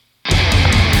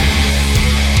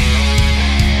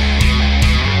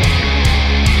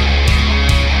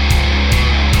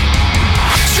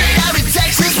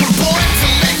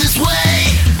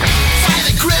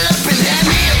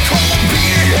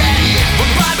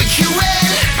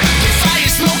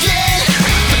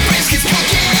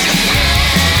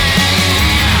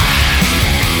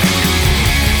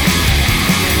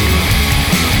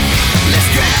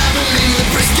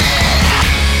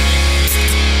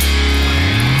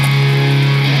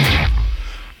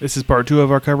This is part 2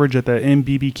 of our coverage at the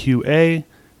MBBQA.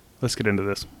 Let's get into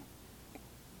this.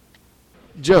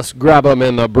 Just grab them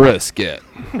in the brisket.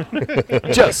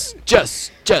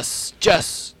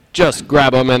 just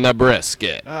grab them in the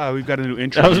brisket. We've got a new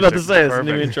intro. I was about to music. say, it's a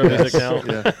Perfect. new intro music now.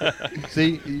 Yeah.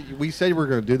 See, we said we were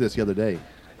going to do this the other day,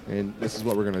 and this is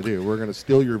what we're going to do. We're going to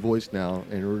steal your voice now,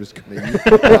 and we're just going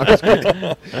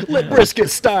to use Lit brisket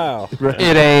style.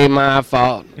 It ain't my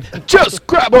fault. Just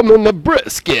grab them in the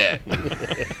brisket.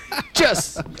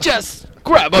 just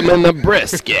grab them in the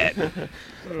brisket.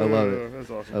 I love it. That's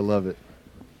awesome. I love it.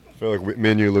 I feel like me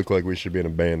and you look like we should be in a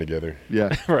band together. Yeah.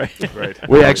 Right. Right.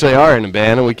 We actually are in a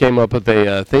band, and we came up with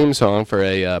a theme song for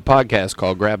a podcast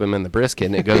called Grab 'em in the Brisket,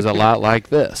 and it goes a lot like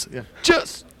this. Yeah.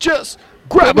 Just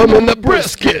grab 'em in the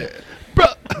brisket.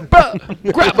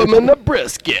 Grab 'em in the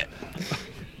brisket.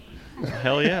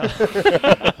 Hell yeah.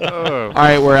 All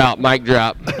right, we're out. Mic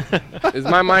drop. Is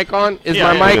my mic on? Is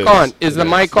Yeah, my it mic is. on? Is the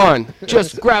mic on?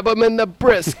 Just grab 'em in the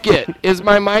brisket. Is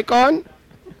my mic on?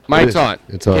 Mic's is. on.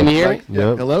 It's on. Can you hear me?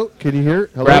 Yep. Hello? Can you hear?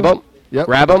 Hello? Grab 'em. Yep.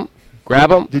 Grab 'em.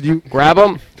 Grab 'em. Did you? Grab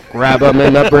 'em. Grab 'em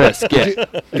in the brisket.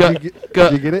 Did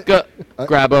you get it?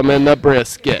 Grab 'em in the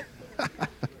brisket.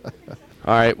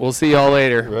 All right, we'll see y'all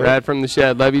later. Right. Brad from the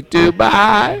shed. Love you too.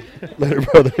 Bye. Later,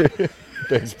 brother.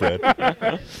 Thanks, Brad.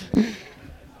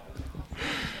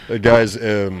 Guys,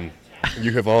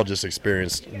 you have all just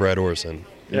experienced Brad Orson.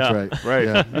 That's Yeah. right. Right.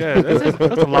 Yeah. Yeah, that's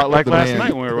a lot like The last man.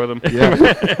 night when we were with him. Yeah.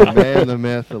 The man, the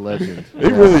myth, the legend. He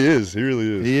really is. He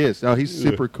really is. He is. No, he's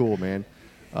super cool, man.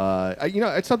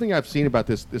 It's something I've seen about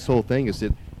this whole thing is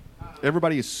that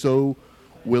everybody is so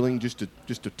willing just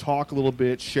to talk a little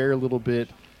bit, share a little bit.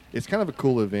 It's kind of a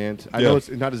cool event. I know Yeah. it's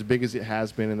not as big as it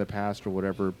has been in the past or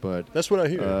whatever, but That's what I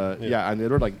hear. and they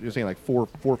were like you're saying like 400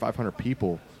 or 500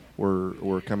 people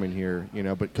were coming here,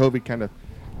 but COVID kind of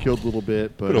killed a little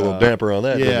bit, but Put a little damper on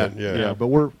that, Yeah, didn't it? Yeah. But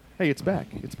it's back.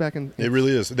 It's back in. It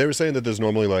really is. They were saying that there's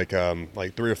normally like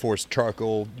 3 or 4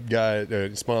 charcoal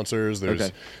sponsors. There's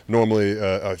Okay. normally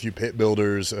a few pit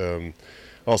builders.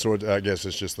 Also, I guess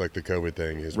it's just like the COVID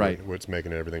thing is Right. what's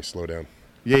making everything slow down.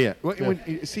 Yeah.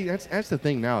 See, that's the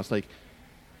thing now. It's like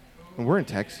when we're in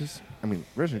Texas. I mean,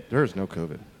 there's no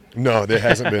COVID. No, there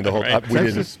hasn't been the whole. Right.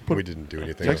 Texas We didn't do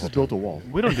anything. Texas the whole built a wall.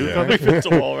 We don't do Yeah. COVID. It's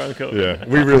a wall around COVID. Yeah,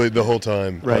 we really the whole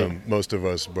time. Right. Most of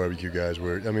us barbecue guys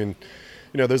were. I mean,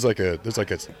 there's like a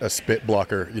spit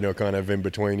blocker, kind of in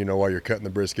between, while you're cutting the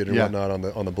brisket and Yeah. whatnot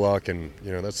on the block, and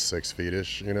that's 6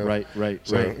 feet-ish, Right.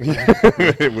 So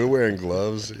we're wearing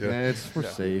gloves. Yeah. We're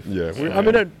safe. Yeah,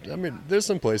 I mean, there's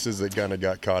some places that kind of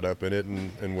got caught up in it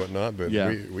and whatnot, but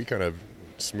Yeah. we kind of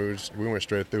smoothed. We went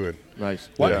straight through it. Nice.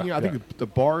 Well, Yeah. I think the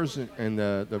bars and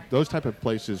those type of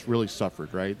places really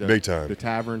suffered, right? Big time. The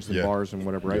taverns, the Yeah. bars, and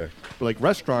whatever, right? Yeah. But like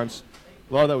restaurants,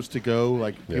 a lot of that was to go.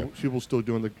 Like Yeah. people still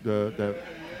doing the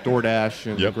DoorDash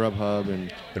and Yep. the Grubhub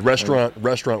and The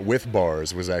restaurant with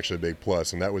bars was actually a big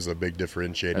plus, and that was a big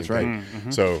differentiating That's right.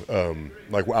 thing. So,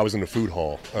 like I was in a food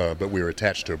hall, but we were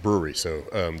attached to a brewery. So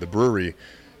the brewery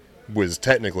was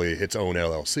technically its own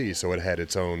LLC, so it had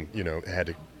its own,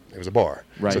 it was a bar.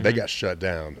 Right. So they got shut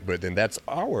down. But then that's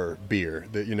our beer.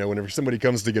 That whenever somebody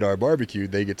comes to get our barbecue,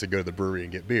 they get to go to the brewery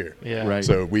and get beer. Yeah. Right.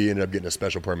 So we ended up getting a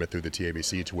special permit through the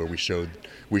TABC to where we showed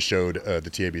the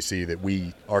TABC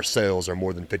that our sales are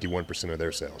more than 51% of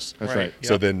their sales. that's Right. right.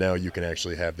 So Yep. then now you can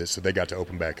actually have this. So they got to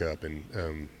open back up and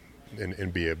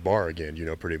be a bar again,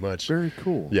 pretty much. Very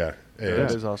cool. Yeah. And,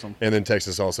 That is awesome. And then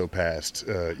Texas also passed,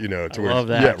 to I where, love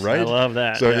that. yeah, right. I love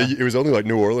that. So yeah. it was only like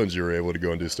New Orleans you were able to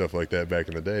go and do stuff like that back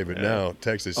in the day, but now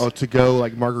Texas. Oh, to go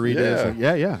like margaritas.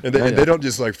 Yeah. And they don't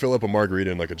just like fill up a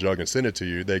margarita in like a jug and send it to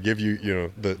you. They give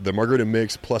you, the margarita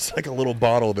mix plus like a little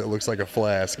bottle that looks like a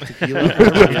flask Tequila. of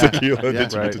tequila Yeah.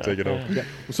 that you Right. get to take it home. Yeah.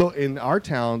 So in our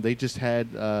town, they just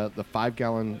had the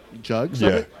 5-gallon jugs Yeah.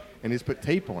 of it, and they just put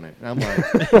tape on it. And I'm like,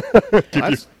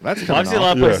 that's Well, coming I've seen a off.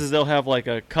 lot of Yeah. places they'll have like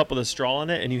a cup with a straw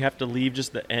in it, and you have to leave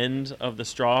just the end of the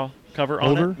straw cover on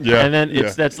Holder? it. Yeah, And then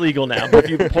yeah. that's legal now. But if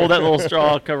you pull that little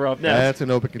straw cover up, That's an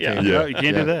open container. Yeah. No, you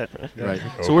can't do that. Right.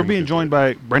 So we're being joined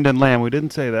by Brendan Lamb. We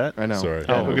didn't say that. I know. Sorry.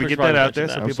 Oh, We're going to we get should that out probably there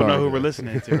so mention people that. know I'm who sorry. we're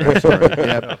listening to.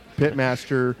 Yeah,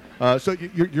 Pitmaster. So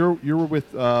you were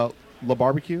with La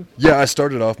Barbecue? Yeah, I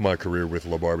started off my career with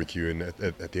La Barbecue, and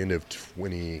at the end of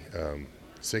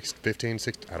 2015,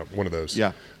 one of those.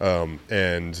 Yeah.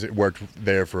 And worked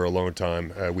there for a long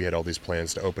time. We had all these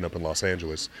plans to open up in Los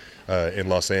Angeles.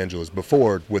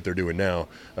 Before what they're doing now,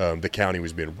 the county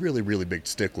was being really, really big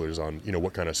sticklers on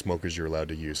what kind of smokers you're allowed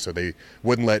to use. So they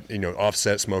wouldn't let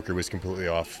offset smoker was completely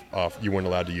off. You weren't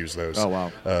allowed to use those. Oh,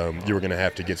 wow. You were going to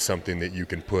have to get something that you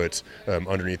can put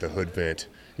underneath a hood vent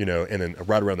And then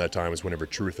right around that time is whenever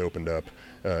Truth opened up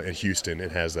in Houston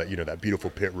and has that, that beautiful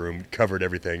pit room, covered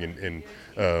everything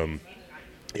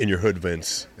in your hood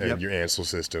vents and your Ansel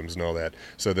systems and all that.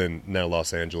 So then now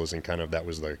Los Angeles, and kind of that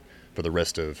was for the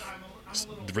rest of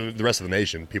the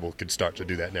nation, people could start to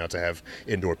do that now, to have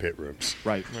indoor pit rooms.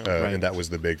 Right. And that was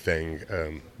the big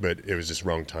thing. But it was just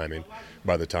wrong timing.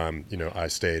 By the time, I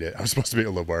was supposed to be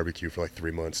at Low Barbecue for like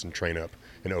 3 months and train up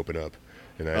and open up.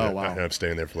 And I ended up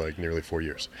staying there for like nearly 4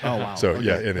 years. Oh, wow. So,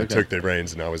 and it took the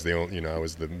reins, and I was the only, I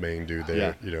was the main dude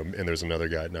there, and there's another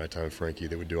guy at nighttime, Frankie,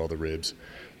 that would do all the ribs.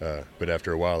 But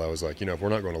after a while, I was like, if we're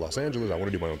not going to Los Angeles, I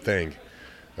want to do my own thing.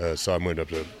 So I moved up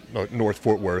to North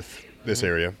Fort Worth, this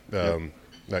area.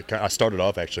 I started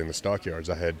off actually in the stockyards.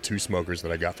 I had 2 smokers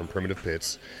that I got from Primitive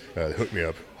Pits that hooked me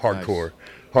up hardcore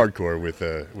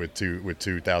with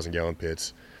 2,000 gallon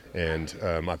pits. And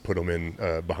I put them in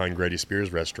behind Grady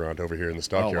Spears' restaurant over here in the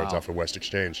stockyards off of West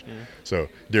Exchange. So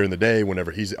during the day, whenever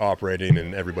he's operating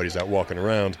and everybody's out walking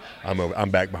around,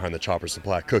 I'm back behind the Chopper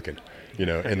Supply cooking.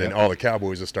 And then all the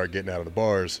cowboys will start getting out of the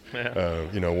bars,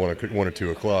 1 or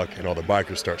 2 o'clock, and all the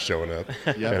bikers start showing up,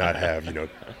 and I'd have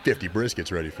 50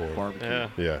 briskets ready for them.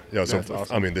 Barbecue. So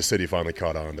awesome. I mean, the city finally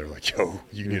caught on. They're like, "Yo,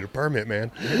 you need a permit,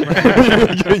 man.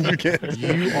 You can't."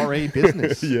 You are a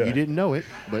business. Yeah. You didn't know it,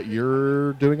 but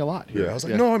you're doing a lot here. Yeah, I was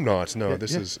like, "No, I'm not. No,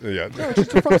 this is No, it's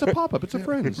just it's a pop-up. It's a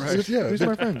friends. These are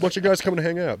my friends. Bunch of guys coming to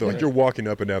hang out. They're like, you're walking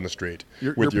up and down the street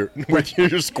with you're-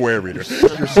 your square reader.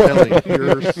 You're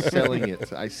selling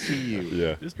it. I see you.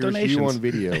 Yeah. Just Here's donations. you on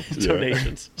video.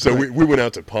 Donations. So we went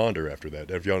out to Ponder after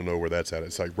that. If y'all don't know where that's at,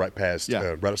 it's like right past,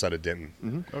 right outside of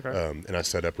Denton. Okay. And I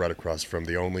set up right across from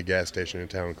the only gas station in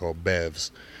town called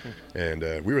Bev's, and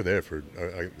we were there for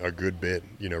a good bit.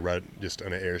 Right just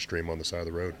on an airstream on the side of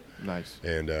the road. Nice.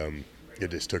 And it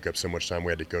just took up so much time.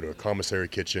 We had to go to a commissary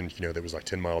kitchen, that was like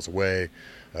 10 miles away,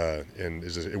 and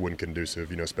it wasn't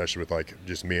conducive, especially with like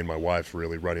just me and my wife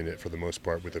really running it for the most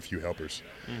part with a few helpers.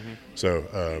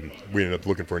 So we ended up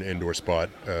looking for an indoor spot,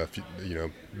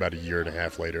 about a year and a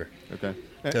half later. Okay.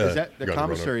 Is that the got to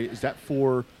commissary? Is that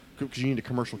for? Because you need a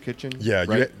commercial kitchen. Yeah,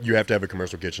 Right. you have to have a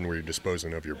commercial kitchen where you're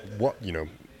disposing of your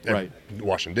Right.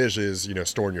 washing dishes,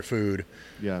 storing your food,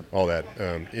 Yeah. all that.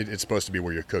 It's supposed to be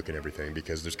where you're cooking everything,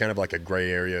 because there's kind of like a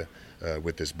gray area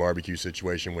with this barbecue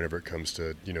situation whenever it comes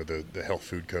to the health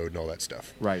food code and all that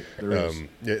stuff. Right. There is.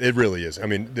 It really is. I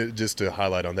mean, just to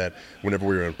highlight on that, whenever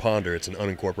we were in Ponder, it's an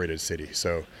unincorporated city,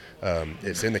 so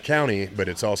it's in the county, but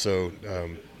it's also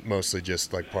mostly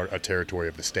just like a territory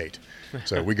of the state.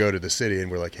 So we go to the city and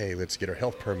we're like, hey, let's get our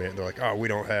health permit. And they're like, oh, we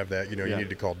don't have that. You need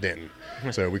to call Denton.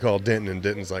 So we call Denton, and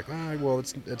Denton's like, well,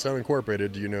 it's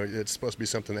unincorporated. It's supposed to be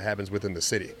something that happens within the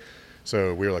city.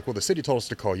 So we were like, well, the city told us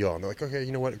to call y'all. And they're like, okay,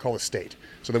 you know what? Call the state.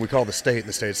 So then we call the state, and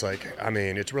the state's like, I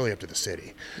mean, it's really up to the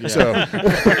city. Yeah. So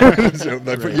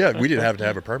we didn't have to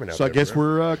have a permit out So there. I guess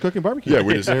we're cooking barbecue. Yeah,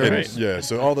 we just There it and, is.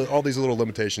 So all these little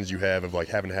limitations you have of like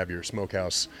having to have your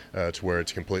smokehouse to where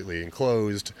it's completely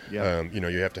enclosed. Yeah.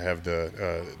 You have to have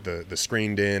the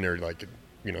screened in, or like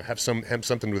have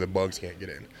something where the bugs can't get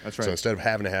in. That's right. So instead of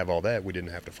having to have all that, we didn't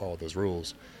have to follow those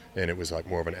rules, and it was like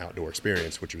more of an outdoor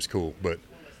experience, which was cool. But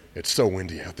it's so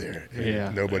windy out there. And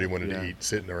Yeah. nobody wanted Yeah. to eat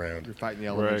sitting around. You're fighting the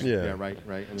elements. Right. Yeah. Yeah. Right.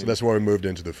 Right. I mean, So that's why we moved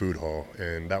into the food hall,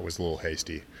 and that was a little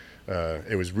hasty.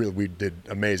 It was really, we did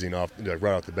amazing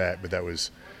right off the bat, but that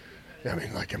was,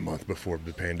 like a month before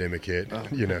the pandemic hit,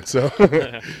 So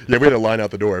yeah, we had to line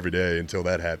out the door every day until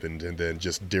that happened, and then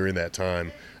just during that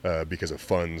time, because of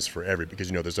funds for because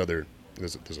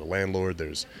there's a landlord,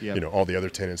 there's Yep. all the other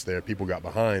tenants there. People got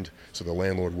behind, so the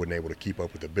landlord wasn't able to keep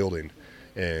up with the building,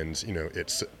 and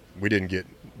we didn't get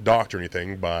docked or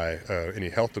anything by any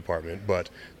health department, but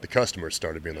the customers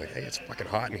started being like, hey, it's fucking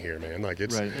hot in here, man. Like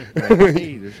it's Right.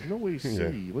 Hey, there's no AC.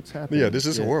 Yeah. What's happening? yeah, this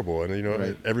is horrible. And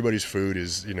Right. everybody's food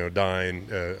is dying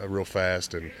real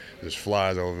fast, and there's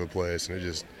flies all over the place, and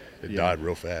it died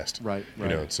real fast. Right,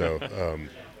 So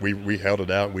we held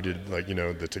it out. We did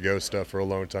the to-go stuff for a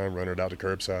long time, running it out to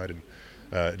curbside, and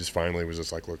it just finally was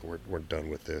just like, look, we're done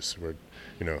with this.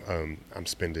 I'm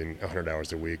spending 100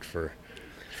 hours a week for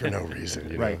no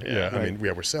reason. Right. Yeah. Right. I mean,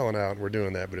 we're selling out, and we're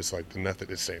doing that, but it's like nothing.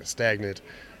 It's staying stagnant.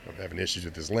 I'm having issues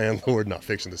with this landlord not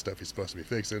fixing the stuff he's supposed to be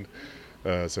fixing.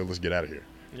 So let's get out of here.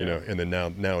 And then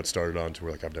now it's started on to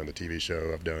where like I've done the TV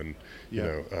show, I've done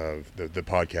the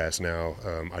podcast now.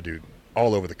 I do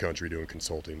all over the country doing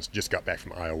consultings. Just got back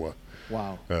from Iowa.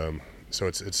 Wow. So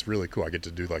it's really cool. I get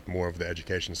to do like more of the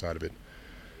education side of it.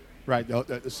 Right.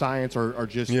 The science are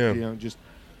just Yeah.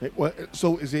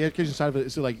 so is the education side of it?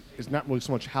 Is it like it's not really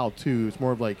so much how to? It's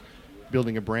more of like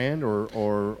building a brand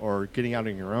or getting out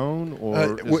on your own,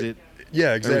 or is it?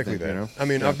 Yeah, exactly everything, that. I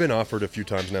mean, I've been offered a few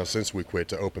times now since we quit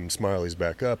to open Smiley's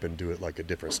back up and do it like a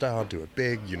different style, do it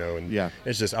big, and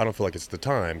it's just, I don't feel like it's the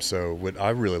time. So what I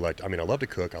really like, I mean, I love to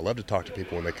cook. I love to talk to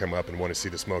people when they come up and want to see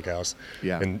the smokehouse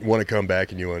and want to come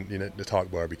back and to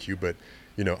talk barbecue. But,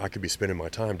 I could be spending my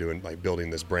time doing like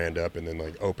building this brand up and then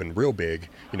like open real big,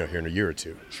 here in a year or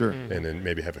two. Sure. And then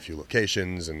maybe have a few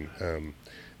locations and,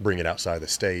 bring it outside the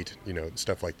state,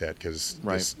 stuff like that, because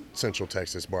this Central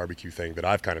Texas barbecue thing that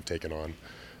I've kind of taken on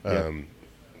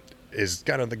is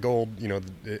kind of the gold,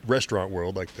 the restaurant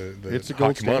world, like it's a hot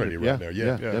gold commodity standard. right now.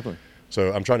 Yeah, Definitely.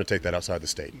 So I'm trying to take that outside the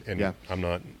state, and I'm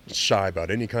not shy about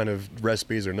any kind of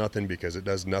recipes or nothing, because it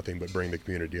does nothing but bring the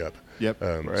community up. Yep.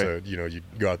 So you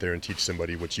go out there and teach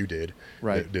somebody what you did.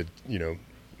 Right. That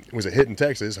was a hit in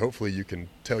Texas. Hopefully you can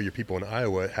tell your people in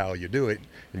Iowa how you do it,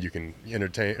 and you can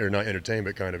not entertain,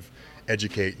 but kind of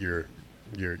educate your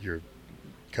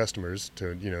customers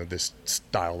to this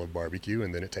style of barbecue,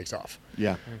 and then it takes off.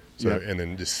 Yeah. So and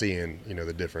then just seeing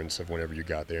the difference of whenever you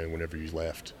got there and whenever you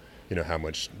left, how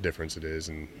much difference it is,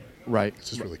 and Right. it's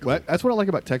just really cool. Well, that's what I like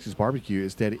about Texas barbecue,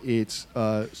 is that it's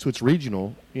so it's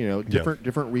regional.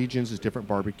 Different regions is different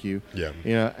barbecue. Yeah.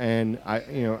 And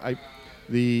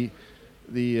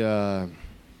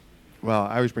well,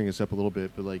 I always bring this up a little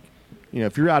bit, but like,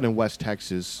 if you're out in West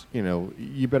Texas,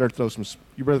 you better throw some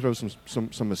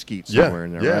mesquite somewhere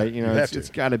in there, right? It's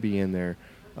got to be in there.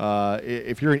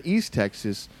 If you're in East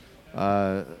Texas,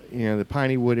 the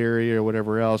Piney Wood area or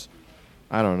whatever else,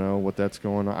 I don't know what that's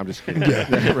going on. I'm just kidding.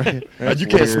 Right? You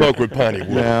can't smoke with Piney Wood.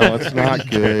 No, it's not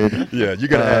good. Yeah, you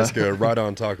got to ask Right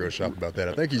On Taco Shop about that.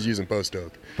 I think he's using Post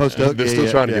Oak. Post Oak? They're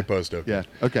still trying to get Post Oak. Yeah,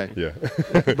 okay. Yeah.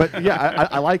 But yeah,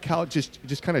 I like how it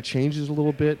just kind of changes a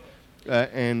little bit.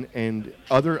 And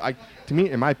to me,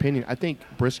 in my opinion, I think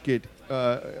brisket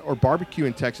or barbecue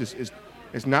in Texas is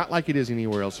not like it is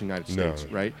anywhere else in the United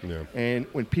States, right? No. And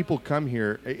when people come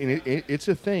here, and it's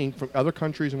a thing from other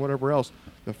countries and whatever else,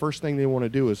 the first thing they want to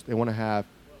do is they want to have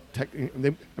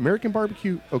American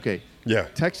barbecue, okay. Yeah.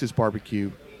 Texas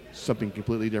barbecue, something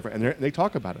completely different. And they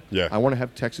talk about it. Yeah. I want to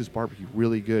have Texas barbecue,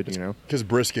 really good, Because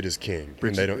brisket is king.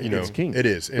 And they don't, It's king. It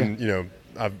is. And,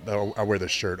 I wear this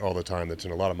shirt all the time that's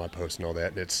in a lot of my posts and all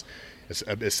that. And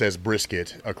it says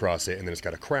brisket across it, and then it's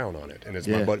got a crown on it. And it's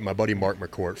my buddy Mark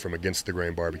McCourt from Against the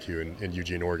Grain Barbecue in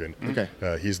Eugene, Oregon.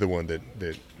 Okay. He's the one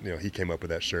that he came up with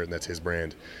that shirt, and that's his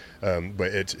brand.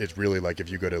 But it's really like if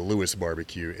you go to Lewis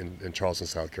Barbecue in Charleston,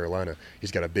 South Carolina,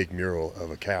 he's got a big mural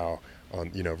of a cow on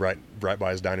right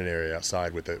by his dining area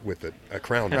outside with a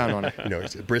crown on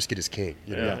it. Brisket is king.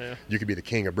 You could be the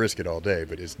king of brisket all day,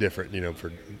 but it's different.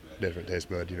 For different taste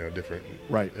bud. Different.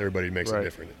 Right. Everybody makes it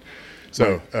different.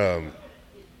 So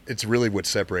it's really what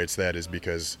separates that is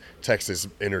because Texas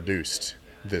introduced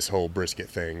this whole brisket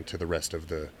thing to the rest of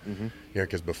the,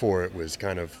 because before it was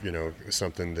kind of,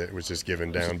 something that was just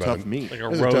given down by tough meat. Like a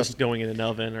roast going in an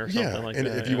oven or something like that.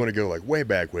 And if you want to go like way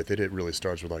back with it, it really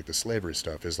starts with like the slavery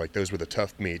stuff. Is like those were the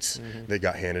tough meats they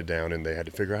got handed down, and they had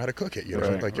to figure out how to cook it. It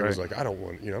was like, I don't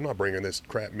want, I'm not bringing this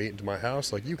crap meat into my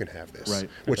house. Like you can have this,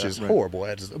 which is horrible.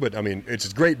 But I mean,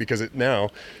 it's great because now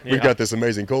we've got this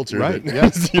amazing culture. Right.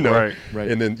 That,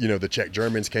 Right. And then the Czech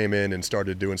Germans came in and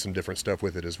started doing some different stuff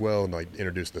with it as well, and like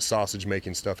introduced the sausage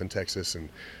making stuff in Texas, and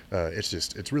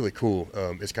it's really cool.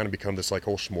 It's kind of become this like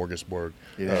whole smorgasbord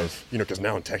of because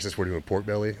now in Texas we're doing pork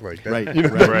belly like that.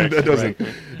 That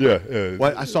doesn't.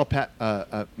 Well, I saw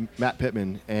Matt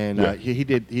Pittman, and he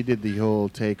did the whole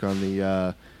take on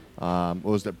the what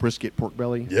was that, brisket pork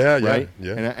belly? Yeah.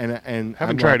 And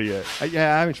Haven't tried it yet. I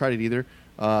haven't tried it either.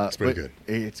 It's pretty good.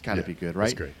 It's got to be good, right?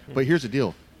 It's great. But here's the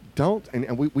deal: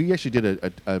 and we actually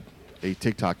did a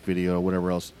TikTok video or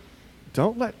whatever else.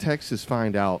 Don't let Texas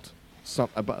find out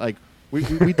something about like we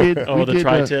did. The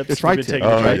tri-tips. The tri-tip.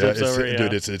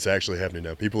 Dude, it's actually happening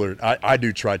now. People are. I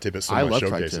do tri-tip at some I of my love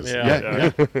showcases.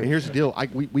 tri-tips. Yeah. And here's the deal: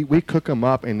 we cook them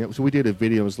up, and so we did a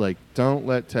video. It was like, don't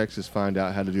let Texas find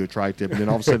out how to do a tri-tip, and then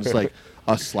all of a sudden it's like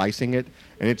us slicing it,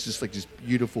 and it's just like just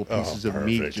beautiful pieces of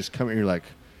meat just coming. You're like,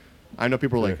 I know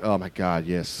people are like, oh my god,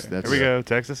 yes, that's. Here we go,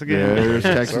 Texas again. Yeah, there's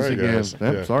Texas Sorry, again. guys.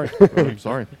 Yeah, sorry, I'm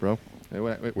sorry, bro. Hey,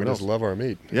 what We else? just love our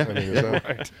meat. Yeah. I mean,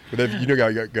 but then, you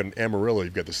got an Amarillo.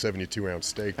 You've got the 72-ounce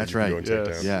steak. That's that you right. can go and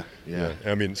take down. Yeah.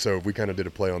 I mean, so we kind of did a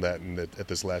play on that, and at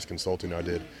this last consulting I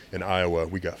did in Iowa,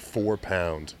 we got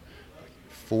 4-pound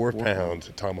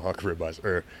tomahawk ribeyes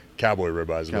or cowboy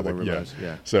ribeyes. Cowboy ribeyes,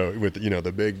 yeah. So with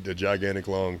the gigantic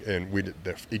long, and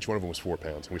each one of them was 4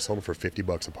 pounds, and we sold them for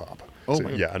 $50 a pop. Oh, So,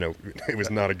 my. yeah, I know it was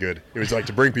not a good. It was like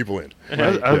to bring people in. I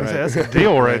was gonna say, that's a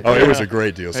deal right Oh, there. it was a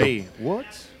great deal. So, Hey, what?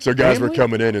 so guys were Family?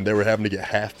 coming in and they were having to get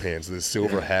half pans. The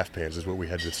silver half pans is what we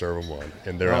had to serve them on.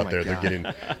 And they're Oh out my there. They're God. getting.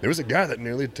 There was a guy that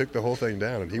nearly took the whole thing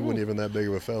down, and he wasn't even that big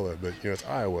of a fella. But it's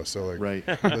Iowa, so like, Right.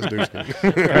 those dudes can.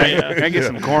 Right? Can I get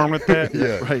some corn with that?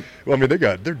 Yeah. Right. Well, I mean,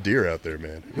 they're deer out there,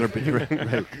 man. They're big,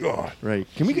 right. God. Right.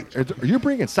 Can we get? You're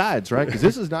bringing sides, right? Because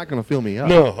this is not going to fill me up.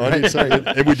 No, I didn't say it.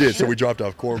 And we did. So we dropped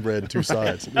off cornbread and 2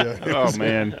 sides. Yeah. Oh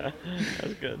man.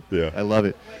 That's good. Yeah. I love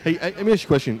it. Hey, let me ask you a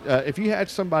question. If you had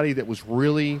somebody that was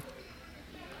really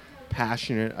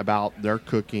passionate about their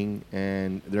cooking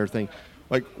and their thing,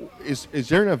 like, is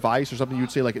there an advice or something you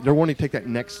would say, like, they're wanting to take that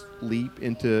next leap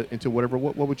into whatever?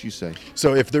 What would you say?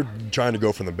 So if they're trying to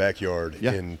go from the backyard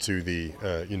Yeah. into the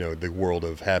the world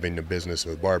of having a business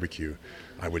with barbecue,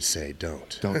 I would say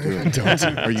don't. Don't do it. Don't do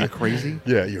it. Are you crazy?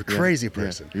 Yeah, you're a crazy Yeah.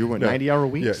 person. You're what, 90-hour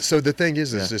weeks? Yeah. So the thing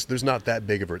is Yeah. just there's not that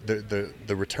big of a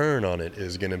the return on it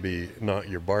is going to be not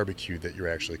your barbecue that you're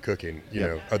actually cooking. You Yeah.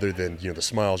 know, other than the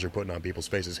smiles you're putting on people's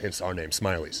faces. Hence our name,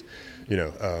 Smileys.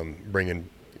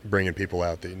 Bringing people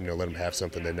out that let them have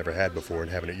something they've never had before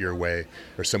and having it your way,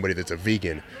 or somebody that's a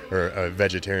vegan or a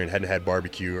vegetarian hadn't had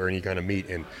barbecue or any kind of meat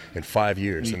in 5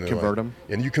 years. You and they're convert like- 'em?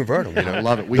 And you convert them. I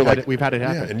love it. We've had it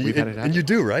happen. Yeah, and We've had it happen. you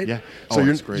do, right? Yeah. So Oh,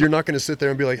 it's great. you're not going to sit there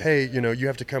and be like, hey, you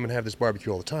have to come and have this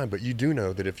barbecue all the time, but you do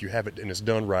know that if you have it and it's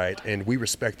done right, and we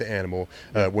respect the animal,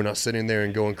 we're not sitting there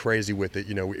and going crazy with it.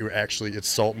 It's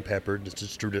salt and pepper. It's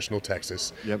just traditional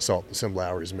Texas. Yep. Salt, some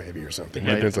Lowry's maybe or something.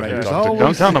 Right, Depends on right. who you There's talk to. always-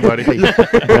 Don't tell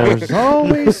nobody. There's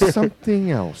always something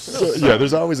else. Yeah,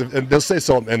 there's always and they'll say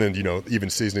salt, and then even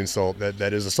seasoning salt.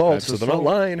 That is a salt, That's so a they're salt.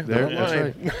 not lying. There, They're not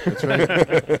lying. that's right.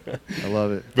 That's right. I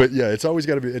love it. But yeah, it's always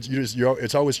got to be.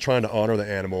 It's always trying to honor the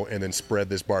animal and then spread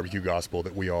this barbecue gospel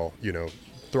that we all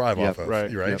thrive Yep, off of.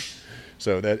 right, Right. yep.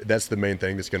 So that's the main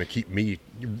thing that's going to keep me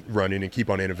running and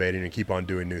keep on innovating and keep on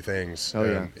doing new things. Oh,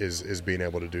 yeah. Is being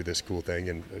able to do this cool thing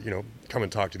and come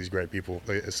and talk to these great people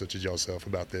such as y'allself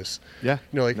about this. Yeah.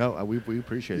 No, we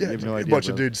appreciate it. Yeah, You have no a idea. bunch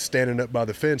of brother. dudes standing up by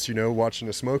the fence, watching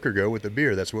a smoker go with a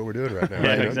beer. That's what we're doing right now.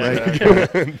 Yeah, you know?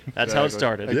 exactly. That's how it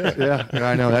started. Yeah. Yeah,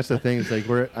 I know. That's the thing. It's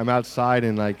like I'm outside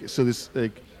and so this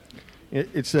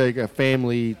it's like a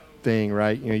family thing,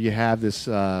 right? You have this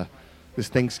this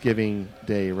Thanksgiving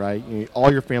day, right? All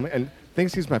your family, and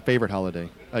Thanksgiving's my favorite holiday.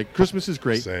 Like Christmas is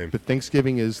great, Same. but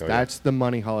Thanksgiving is Oh, yeah. that's the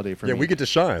money holiday for Yeah, me. we get to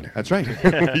shine. That's right.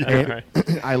 And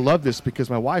I love this because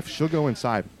my wife, she'll go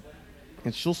inside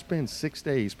and she'll spend 6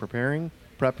 days preparing,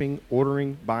 prepping,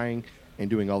 ordering, buying, and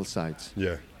doing all the sides.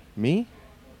 Yeah, Me,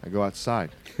 I go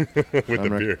outside. with the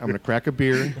beer. I'm gonna crack a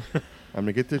beer. I'm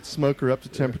gonna get the smoker up to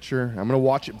temperature. I'm gonna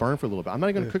watch it burn for a little bit. I'm not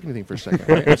even gonna cook anything for a second.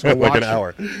 Right? I'm just gonna Like an watch it.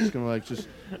 hour. Just gonna just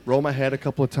roll my head a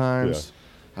couple of times.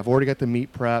 I've already got the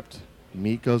meat prepped.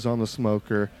 Meat goes on the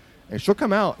smoker, and she'll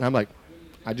come out, and I'm like,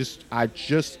 I'm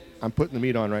putting the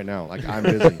meat on right now. Like I'm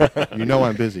busy.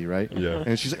 I'm busy, right? Yeah.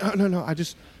 And she's like, oh no,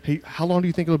 hey, how long do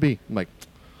you think it'll be? I'm like,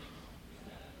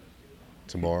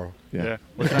 Tomorrow. Yeah.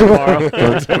 What time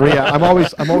tomorrow?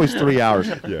 I'm always 3 hours.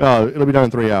 Yeah. It'll be done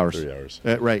in 3 hours. 3 hours.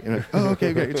 Right. And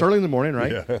okay. It's early in the morning,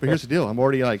 right? Yeah. But here's the deal. I'm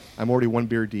already 1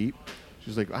 beer deep.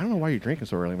 She's like, I don't know why you're drinking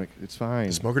so early. I'm like, it's fine.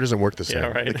 The smoker doesn't work the same. Yeah,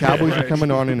 right. The Cowboys are coming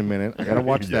on in a minute. I gotta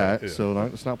watch Yeah, that. yeah. So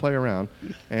let's not play around.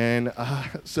 And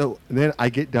so then I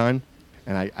get done,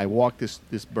 and I walk this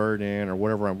bird in or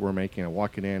whatever we're making. I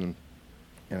walk it in,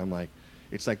 and I'm like,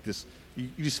 it's like this. You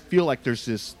just feel like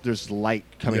there's light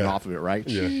coming Yeah. off of it, right?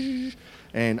 Yeah.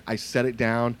 And I set it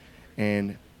down,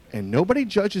 and nobody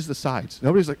judges the sides.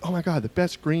 Nobody's like, oh my God, the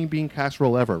best green bean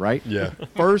casserole ever, right? Yeah.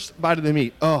 First bite of the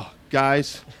meat. Oh,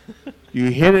 guys, you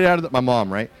hit it out of my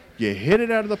mom, right? You hit it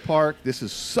out of the park. This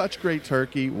is such great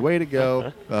turkey. Way to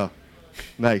go. Oh,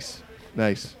 nice.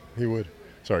 He would.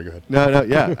 Sorry, go ahead. No,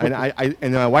 yeah. And and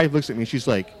then my wife looks at me. She's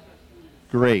like,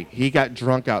 great. He got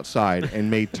drunk outside and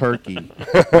made turkey,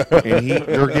 and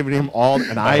you're giving him all.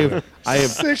 And I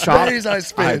have 6 chopped, days I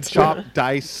spent. I've chopped,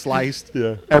 diced, sliced,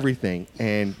 Yeah. everything.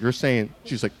 And you're saying,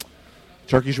 she's like,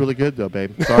 turkey's really good though,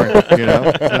 babe. Sorry, And I'm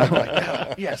like,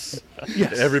 "Yeah, yes.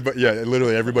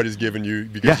 Literally everybody's giving you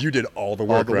because Yeah. you did all the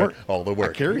work, right? All the work.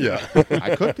 I carried Yeah. it.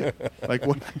 I cooked it. Like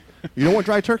what? You don't want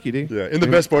dry turkey, do you? Yeah, and the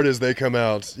best part is they come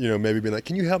out, maybe being like,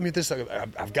 "Can you help me with this?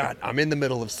 I'm in the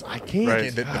middle of. I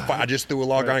can't. Right. I just threw a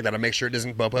log on. I got to make sure it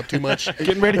doesn't bump up too much.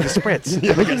 Getting ready to spritz.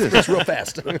 Yeah, look at this. It's real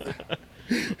fast.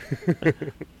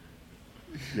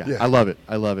 Yeah, I love it.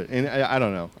 I love it. And I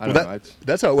don't know. I don't know. It's,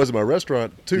 That's how it was in my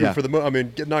restaurant too. Yeah. For the I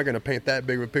mean, not going to paint that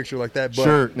big of a picture like that. But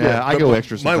Sure. Nah, I but go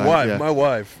extra My sometimes, wife, yeah. my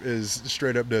wife is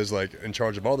straight up does like in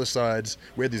charge of all the sides.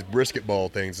 We had these brisket ball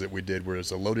things that we did, where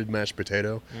it's a loaded mashed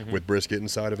potato with brisket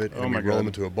inside of it, and Oh we my roll them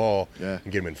God. into a ball Yeah.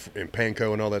 and get them in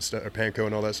panko and all that stuff. Panko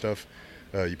and all that stuff.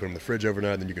 You put them in the fridge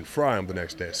overnight, and then you can fry them the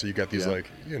next day. So you got these Yeah. like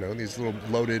these little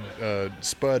loaded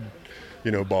spud.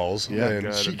 Balls. Yeah. and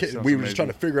God, she that ca- sounds we were just trying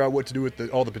to amazing. figure out what to do with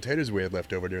all the potatoes we had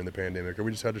left over during the pandemic, or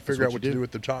we just had to figure what out what you to do. do with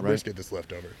the chopped Right. brisket that's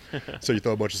left over. So you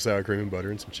throw a bunch of sour cream and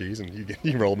butter and some cheese, and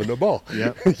you roll them into a ball.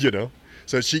 Yeah.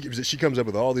 So she comes up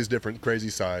with all these different crazy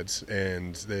sides,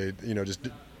 and they just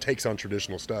takes on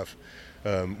traditional stuff,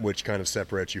 which kind of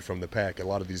separates you from the pack. A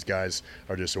lot of these guys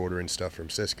are just ordering stuff from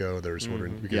Cisco. They're just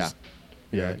ordering because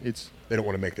Yeah. It's they don't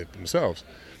want to make it themselves.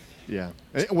 Yeah.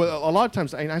 Well, a lot of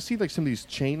times, and I see like some of these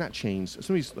not chains,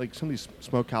 some of these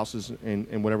smokehouses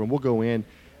and whatever. And we'll go in,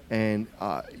 and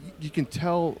you can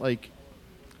tell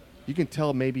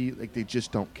maybe like they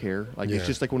just don't care. Like Yeah. it's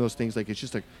just like one of those things. Like it's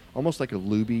just like almost like a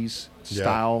Luby's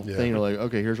style Yeah. thing. Or like,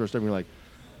 okay, here's our stuff. And you're like,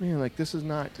 man, like this is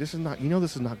not. This is not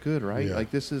good, right? Yeah.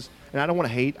 Like this is. And I don't want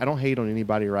to hate. I don't hate on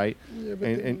anybody, right?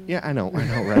 And yeah, I know,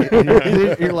 right?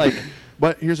 And you're like,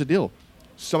 but here's the deal.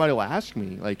 Somebody will ask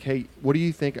me like, "Hey, what do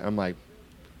you think?" I'm like,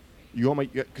 "You want my?"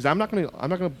 Because I'm not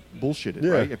gonna bullshit it,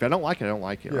 Yeah. right? If I don't like it, I don't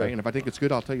like it, Yeah. right? And if I think it's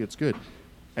good, I'll tell you it's good.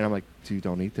 And I'm like, "Dude,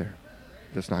 don't eat there.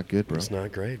 That's not good, bro. It's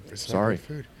not great. It's not Sorry. great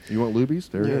food. You want Luby's?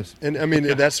 There it Yeah. is." And I mean,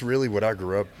 that's really what I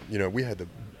grew up.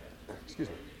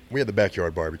 We had the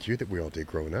backyard barbecue that we all did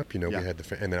growing up. Yeah. We had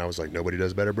and then I was like, nobody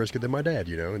does better brisket than my dad.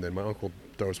 And then my uncle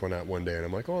throws one out one day, and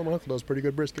I'm like, oh, my uncle does pretty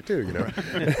good brisket too.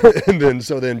 And then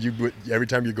every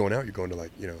time you're going out, you're going to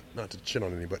like, not to shit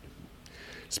on anybody,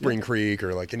 Spring Creek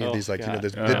or like any of Oh, these like God.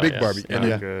 the big Yes. barbecue. And Yeah.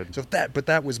 then- Good. So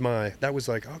that was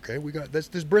like, okay, we got this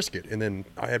brisket, and then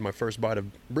I had my first bite of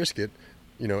brisket.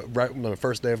 Right on the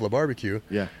first day of La Barbecue,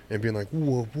 Yeah. and being like,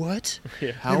 "Whoa, what?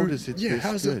 Yeah. How does it? Yeah, taste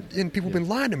how's good? it?" And people have been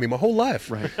lying to me my whole life.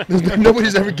 Right.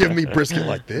 Nobody's ever given me brisket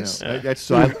like this. Yeah.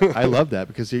 So I love that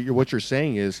because what you're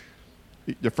saying is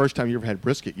the first time you ever had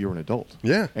brisket, you were an adult.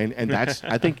 Yeah. And that's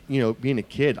I think being a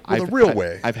kid, Well, the real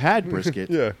way. I've had brisket.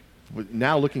 Yeah. But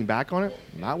now looking back on it,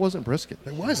 that wasn't brisket.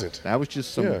 It wasn't. That was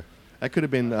just some. Yeah. That could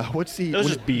have been what's the? That was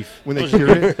when- just beef. When they That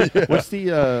was cure it, what's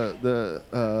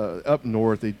the up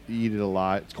north they eat it a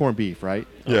lot. It's corned beef, right?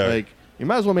 Yeah. Like you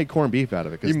might as well make corned beef out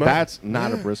of it because You might. that's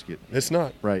not a Yeah. brisket. It's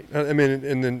not. Right. I mean,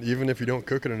 and then even if you don't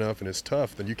cook it enough and it's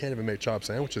tough, then you can't even make chopped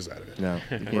sandwiches out of it. No, you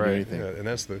can't do Right. anything. Yeah, and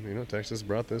that's Texas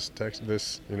brought this,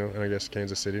 and I guess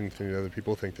Kansas City and a few other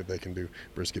people think that they can do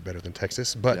brisket better than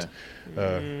Texas, but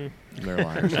They're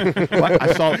liars. Well,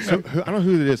 I saw. I don't know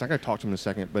who it is. I got to talk to them in a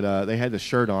second. But they had the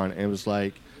shirt on, and it was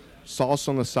like sauce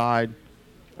on the side.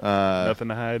 Nothing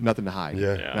to hide. Nothing to hide.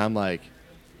 Yeah. And I'm like,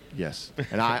 yes.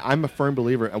 And I'm a firm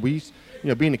believer. And we,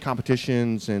 being in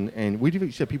competitions, and we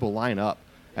used to have people line up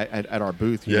at our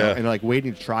booth, you know, Yeah. and like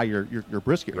waiting to try your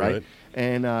brisket, right? Right.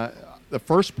 And the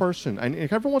first person, and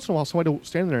every once in a while, somebody will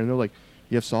stand there and they're like,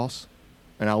 "You have sauce?"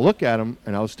 And I'll look at them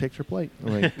and I'll just take their plate.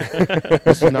 I'm like,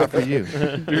 "This is not for you."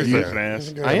 You're You- such an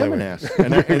ass. I am an ass.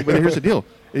 But here's the deal.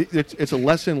 It's a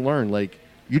lesson learned. Like,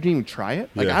 you didn't even try it.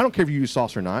 Like, Yeah. I don't care if you use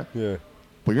sauce or not, yeah.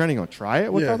 but you're not even going to try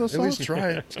it without Yeah, the at sauce? least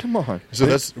try it. Come on.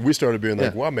 So we started being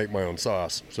like, Yeah. well, I make my own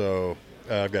sauce. So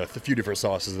I've got a few different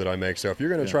sauces that I make. So if you're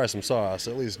going to try some sauce,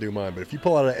 at least do mine. But if you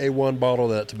pull out an A1 bottle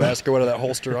of that Tabasco out of that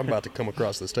holster, I'm about to come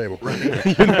across this table.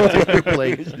 Take your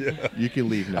plate. You can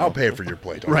leave now. I'll pay for your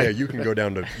plate. Okay, Right. you can go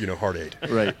down to Heart Aid.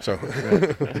 Right. So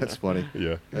That's funny.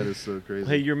 yeah. That is so crazy.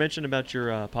 Hey, you mentioned about your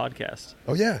podcast.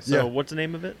 Oh yeah. So yeah. what's the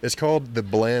name of it? It's called The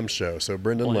Blam Show. So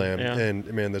Brendan Blam, Lamb, yeah.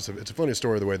 and man, it's a funny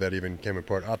story the way that even came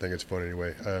apart. I think it's fun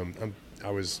anyway.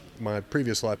 My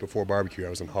previous life before barbecue, I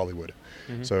was in Hollywood,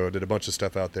 so I did a bunch of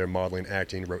stuff out there, modeling,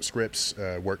 acting, wrote scripts,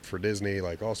 worked for Disney,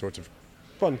 like all sorts of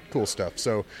fun, cool stuff.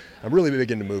 So I'm really big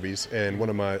into movies, and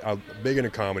I'm big into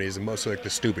comedies, and mostly like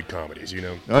the stupid comedies,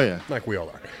 Oh, yeah. like we all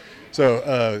are.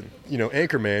 So,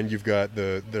 Anchorman, you've got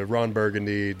the Ron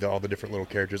Burgundy, all the different little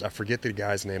characters. I forget the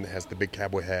guy's name that has the big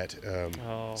cowboy hat.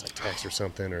 It's like Tex or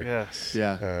something. Or Yes.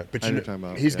 Yeah. but I you know know, what you're talking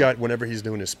about. he's Yeah. got, whenever he's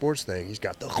doing his sports thing, he's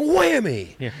got the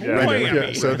whammy. Yeah.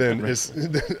 Yeah, so then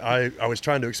I was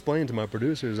trying to explain to my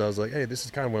producers, I was like, hey, this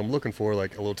is kind of what I'm looking for,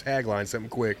 like a little tagline, something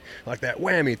quick, like that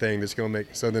whammy thing that's going to make,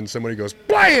 so then somebody goes,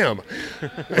 blam!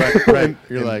 Right.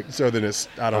 You're like, So then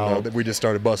I don't know, that we just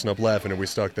started busting up laughing and we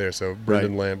stuck there. So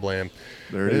Brendan Lamb, blam.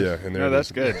 There it is. Yeah, and there No, it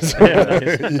that's is.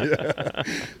 good.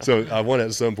 So I want to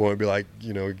at some point be like,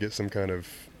 get some kind of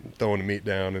throwing the meat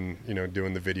down and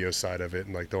doing the video side of it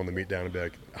and like throwing the meat down and be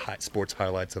like sports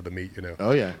highlights of the meat.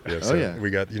 Oh yeah. So Oh yeah. we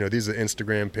got these are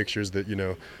Instagram pictures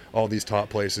that all these top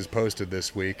places posted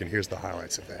this week, and here's the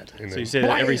highlights of that. And So then you say that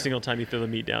every blam! single time you throw the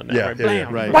meat down. Now, Yeah, right? yeah, yeah.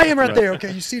 Bam! Right. Bam right Right. there.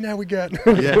 Okay, you see now we got Yeah.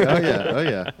 Oh yeah. Oh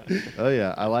yeah. Oh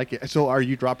yeah. I like it. So are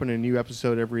you dropping a new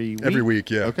episode every week? every week.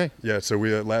 Yeah. Okay. Yeah. So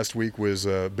we last week was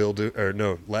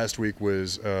last week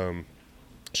was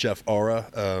Chef Aura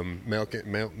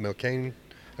Melkane.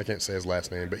 I can't say his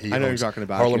last name, but he I know owns you're talking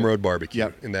about, Harlem yeah. Road Barbecue,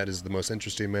 Yep. and that is the most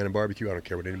interesting man in barbecue. I don't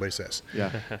care what anybody says. Yeah.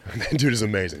 That dude is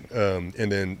amazing. And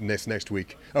then next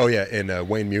week, and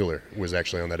Wayne Mueller was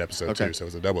actually on that episode Okay. too, so it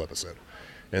was a double episode.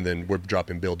 And then we're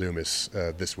dropping Bill Dumas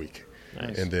this week.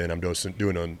 Nice. And then I'm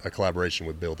doing a collaboration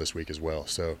with Bill this week as well.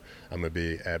 So I'm going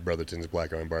to be at Brotherton's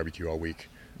Black Iron Barbecue all week.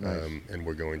 Nice. And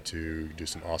we're going to do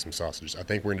some awesome sausages. I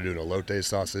think we're going to do an elote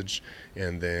sausage,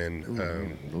 and then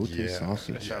Elote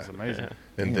sausage. That sounds amazing.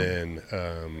 and then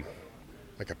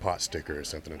like a pot sticker or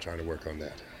something. I'm trying to work on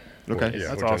that. Okay. Yeah, That's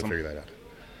we're trying awesome. to figure that out.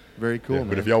 Very cool, Yeah, man.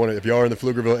 but if y'all are in the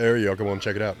Pflugerville area, y'all come on and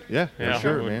check it out. yeah, Yeah, for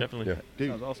sure, we'll man. definitely. Yeah. Dude,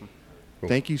 Sounds awesome.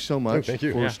 thank you so much thank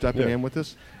you. for Yeah. stepping Yeah. in with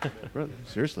us, brother.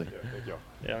 Seriously. Thank y'all.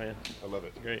 Yeah, man. I love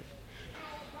it. Great.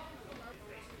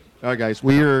 All right, guys,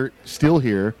 we are still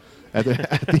here at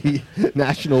the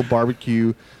National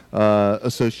Barbecue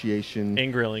Association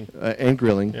And grilling. and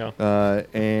Grilling, Yeah.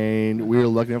 and we are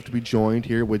lucky enough to be joined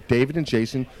here with David and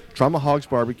Jason, Trauma Hogs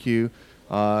Barbecue.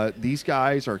 These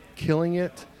guys are killing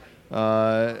it,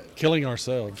 Killing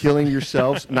ourselves. killing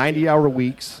yourselves. 90-hour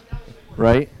weeks,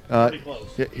 right?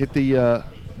 Hit the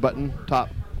button top.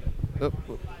 Oh,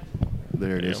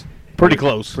 there it There you is. go. Pretty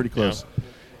close. Pretty close.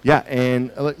 Yeah,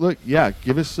 and look,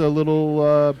 give us a little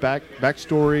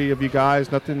backstory of you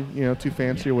guys. Nothing, too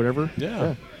fancy or whatever.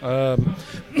 Yeah.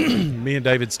 Me and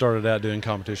David started out doing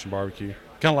competition barbecue,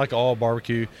 kind of like all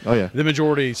barbecue. Oh yeah. The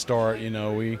majority start,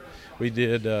 we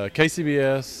did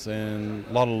KCBS and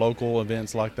a lot of local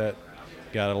events like that.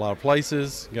 Got a lot of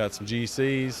places, got some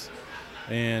GCs,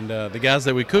 and the guys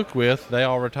that we cooked with, they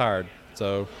all retired.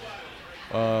 So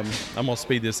I'm gonna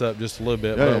speed this up just a little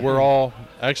bit, Yeah, but yeah. we're all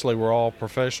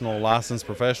licensed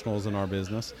professionals in our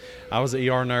business. I was an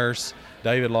ER nurse,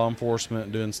 David law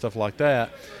enforcement, doing stuff like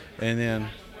that, and then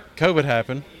COVID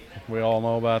happened. We all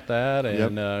know about that,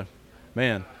 and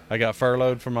man, I got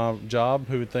furloughed from my job.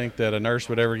 Who would think that a nurse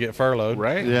would ever get furloughed?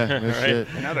 Right? Yeah, no Right. shit.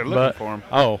 And now they're looking But, for them.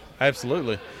 oh,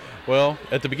 absolutely. Well,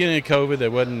 at the beginning of COVID, they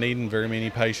wasn't needing very many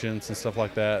patients and stuff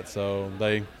like that, so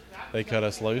they cut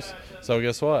us loose. So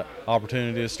guess what?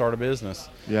 Opportunity to start a business.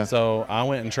 Yeah. So I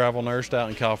went and travel nursed out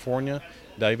in California.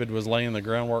 David was laying the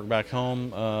groundwork back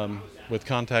home with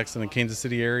contacts in the Kansas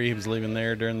City area. He was living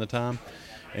there during the time,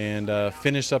 and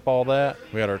finished up all that.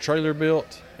 We got our trailer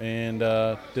built and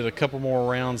did a couple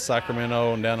more around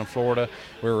Sacramento and down in Florida.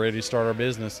 We were ready to start our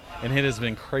business, and it has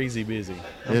been crazy busy.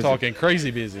 I'm Is it? talking crazy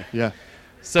busy. Yeah.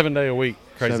 7 day a week,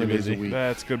 crazy 7 days busy. a week.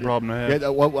 That's a good problem to have. Yeah,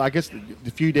 well, I guess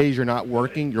the few days you're not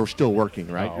working, you're still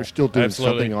working, right? Oh, You're still doing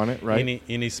absolutely. something on it, right?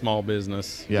 Any small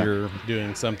business, Yeah. you're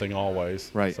doing something always.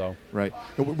 Right. So Right.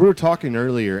 And we were talking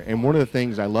earlier, and one of the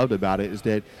things I loved about it is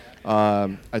that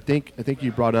I think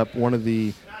you brought up one of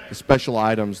the special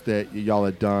items that y'all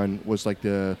had done was like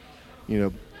I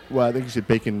think you said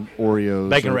bacon Oreos.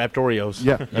 Bacon or- wrapped Oreos.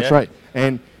 Yeah, that's right.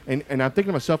 And I'm thinking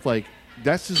to myself, like,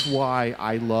 this is why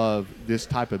I love this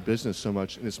type of business so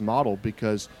much, this model,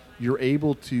 because you're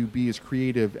able to be as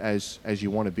creative as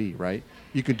you want to be, right?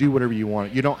 You can do whatever you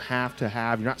want. You don't have to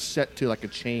you're not set to like a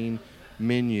chain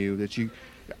menu that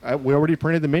we already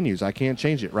printed the menus. I can't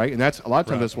change it, right? And that's a lot of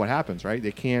times that's what happens, right?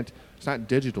 They can't, it's not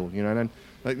digital, and then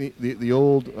like the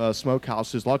old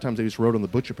smokehouses, a lot of times they just wrote on the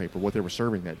butcher paper what they were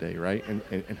serving that day, right?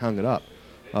 And hung it up.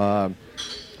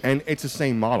 And it's the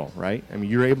same model, right? I mean,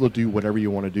 you're able to do whatever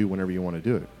you want to do whenever you want to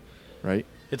do it, right?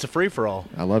 It's a free-for-all.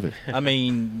 I love it. I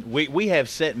mean, we have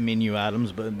set menu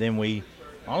items, but then we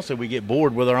get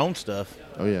bored with our own stuff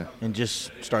Oh, yeah. and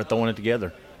just start throwing it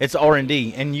together. It's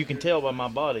R&D, and you can tell by my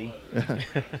body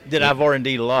that I've R&D'd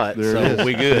a lot, There so it is.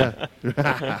 we good.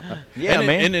 Yeah, and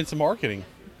man. and it's marketing.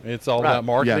 It's all Right. about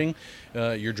marketing.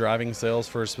 You're driving sales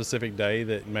for a specific day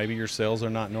that maybe your sales are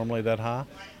not normally that high.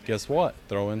 Guess what?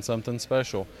 Throw in something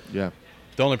special. Yeah.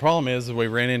 The only problem is we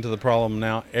ran into the problem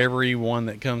now. Everyone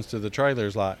that comes to the trailer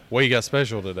is like, "What you got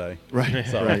special today?" Right.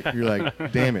 So- Right. You're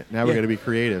like, damn it. Now we got to be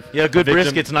creative. Yeah, good Victim-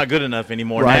 brisket's not good enough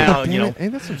anymore. Right. Now, Damn it.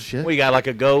 Ain't that some shit? we got like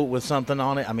a goat with something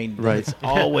on it. I mean, Right. it's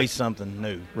always something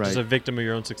new. right. Just a victim of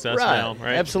your own success now,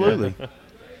 right? Absolutely.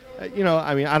 I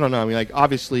mean, I don't know. I mean, like,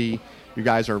 obviously, you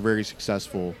guys are very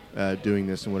successful doing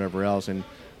this and whatever else. And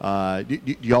do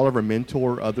y'all ever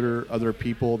mentor other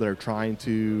people that are trying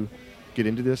to, get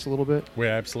into this a little bit? We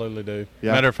absolutely do.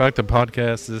 Yeah. Matter of fact, the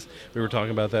podcast is. We were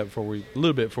talking about that a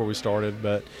little bit before we started,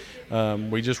 but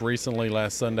we just recently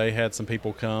last Sunday had some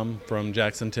people come from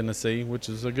Jackson, Tennessee, which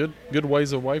is a good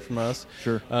ways away from us.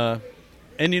 Sure.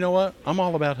 And you know what? I'm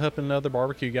all about helping other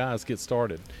barbecue guys get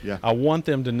started. Yeah. I want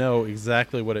them to know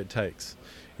exactly what it takes.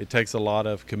 It takes a lot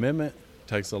of commitment.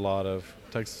 Takes a lot of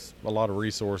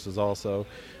resources also,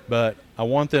 but I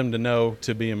want them to know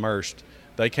to be immersed.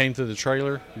 They came to the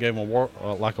trailer, gave them a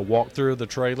walkthrough of the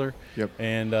trailer, Yep.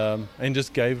 and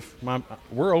just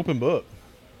we're open book.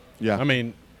 Yeah. I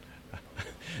mean,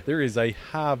 there is a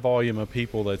high volume of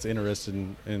people that's interested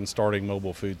in starting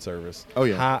mobile food service. Oh,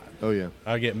 yeah. Oh, yeah.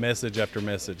 I get message after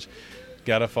message.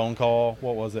 Got a phone call,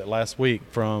 what was it, last week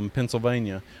from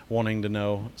Pennsylvania, wanting to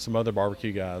know some other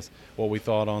barbecue guys, what we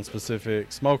thought on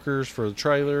specific smokers for the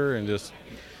trailer, and just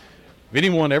if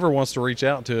anyone ever wants to reach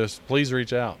out to us, please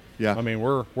reach out. Yeah. I mean,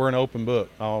 we're an open book.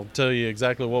 I'll tell you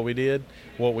exactly what we did,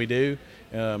 what we do,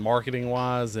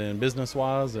 marketing-wise and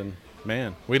business-wise, and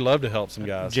man, we'd love to help some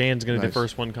guys. Jan's going to be Nice. the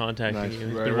first one contacting Nice. you.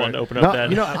 He's Right, been right. wanting to open No, up that.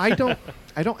 you know,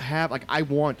 I don't have, like, I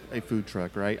want a food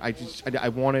truck, right? I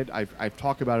want it. I've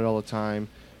talked about it all the time.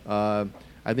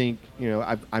 I think, you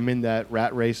know, I'm in that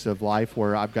rat race of life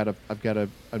where I've got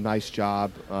a nice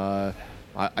job.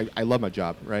 I love my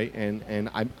job, right? And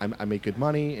I make good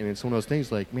money, and it's one of those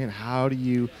things like, man, how do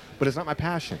you? But it's not my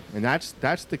passion, and that's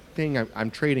the thing I'm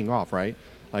trading off, right?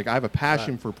 Like, I have a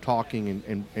passion for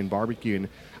talking and barbecue, and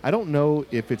I don't know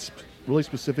if it's really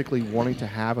specifically wanting to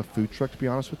have a food truck, to be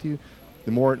honest with you.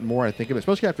 The more and more I think of it,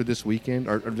 especially after this weekend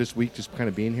or this week, just kind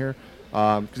of being here,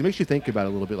 because it makes you think about it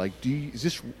a little bit. Like,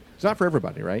 it's not for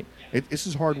everybody, right? This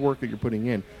is hard work that you're putting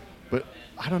in, but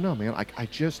I don't know, man. Like, I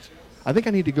think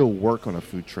I need to go work on a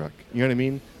food truck. You know what I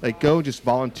mean? Like, go just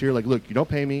volunteer. Like, look, you don't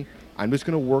pay me. I'm just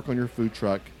going to work on your food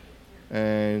truck,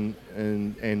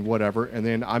 and whatever. And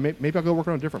then maybe I'll go work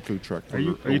on a different food truck. Are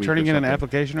you turning in an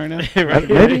application right now? Right.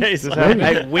 Maybe. Yes.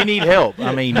 Hey, we need help.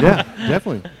 I mean, Yeah,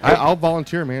 definitely. I'll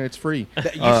volunteer, man. It's free.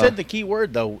 You said the key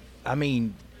word, though. I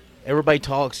mean, everybody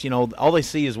talks, you know, all they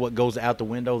see is what goes out the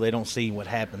window. They don't see what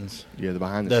happens Yeah, the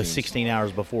behind the the scenes. 16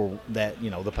 hours before that, you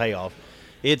know, the payoff.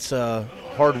 It's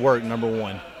hard work, number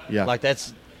one. Yeah. Like,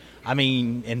 that's, I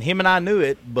mean, and him and I knew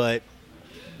it, but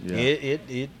Yeah.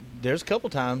 it there's a couple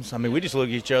times, I mean, we just look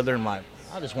at each other and like,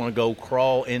 I just want to go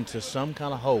crawl into some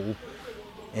kind of hole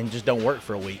and just don't work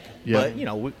for a week. Yeah. But, you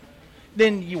know,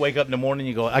 then you wake up in the morning,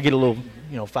 you go, I get a little,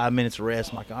 5 minutes of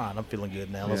rest. I'm like, all right, I'm feeling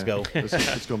good now. Let's Yeah. go.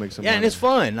 Let's go make some Yeah, money. and it's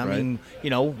fun. I Right. mean,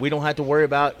 we don't have to worry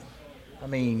about,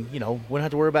 we don't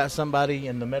have to worry about somebody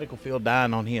in the medical field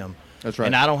dying on him. That's right.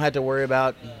 And I don't have to worry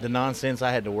about the nonsense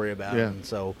I had to worry about. Yeah. And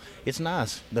so it's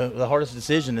nice. The hardest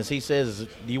decision, as he says, is,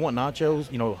 do you want nachos?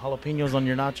 Jalapenos on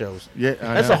your nachos. Yeah,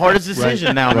 That's the hardest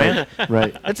decision now, man.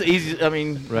 Right. That's easy. I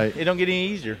mean, Right. it don't get any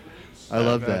easier. I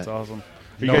love That's that. awesome.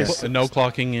 Are No, you guys, no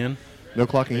clocking in. No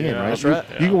clocking in, right? that's right.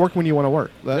 You can work when you want to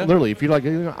work. Literally, if you like,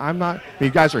 I'm not. I mean, you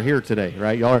guys are here today,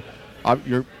 right? Y'all are.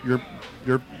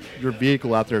 Your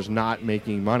vehicle out there is not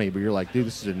making money, but you're like, dude,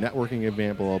 this is a networking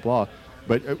event, blah blah blah.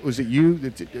 But was it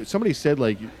you? Somebody said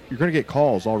like you're going to get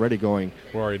calls already going.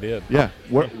 We already did. Yeah,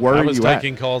 where I are was you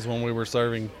taking at? calls when we were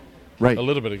serving Right, a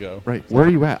little bit ago. right. Where are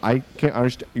you at? I can't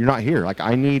understand. You're not here. Like,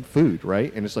 I need food,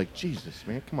 right? And it's like, Jesus,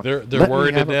 man, come on. They're Let me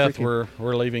worried to have a death freaking-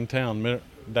 we're leaving town.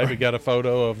 David got a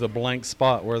photo of the blank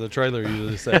spot where the trailer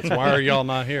usually sits. Why are y'all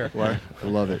not here? Why? I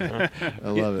love it. I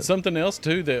love it. Something else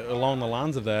too that along the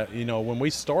lines of that, when we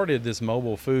started this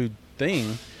mobile food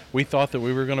thing, we thought that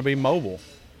we were going to be mobile,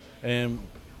 and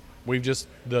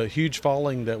the huge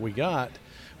following that we got,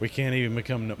 we can't even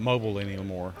become mobile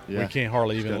anymore. Yeah. We can't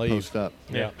hardly Just even gotta leave. Post up.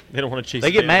 Yeah. They don't want to chase. They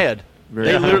it get down. mad. Very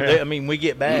They hard. literally, we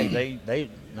get back. They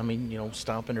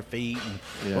stomping their feet and,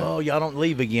 Yeah. well, y'all don't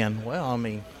leave again. Well, I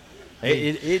mean,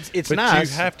 it's But nice.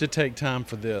 you have to take time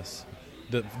for this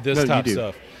No, type you of do.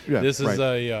 stuff. Yeah, this is right.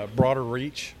 a broader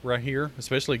reach right here,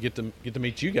 especially get to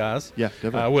meet you guys. Yeah,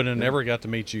 definitely. I wouldn't have Yeah. never got to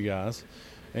meet you guys,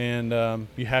 and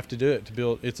you have to do it to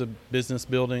build. It's a business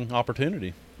building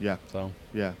opportunity. Yeah. So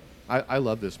Yeah, I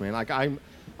love this, man. Like, I'm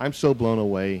so blown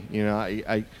away.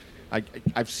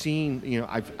 I've seen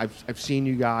I've seen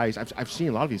you guys. I've seen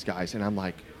a lot of these guys, and I'm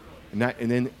like, and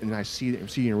I see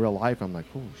you in real life. I'm like,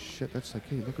 oh shit, that's like,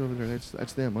 hey, look over there.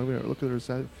 That's them over there. Look over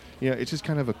there. It's just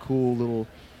kind of a cool little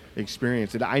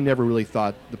experience that I never really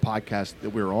thought the podcast that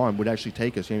we were on would actually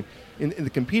take us. In the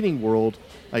competing world,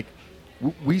 like,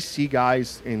 we see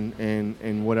guys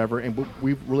and whatever, and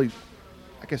we've really,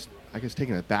 I guess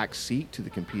taking a back seat to the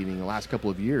competing the last couple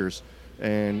of years,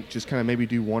 and just kind of maybe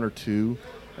do one or two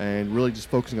and really just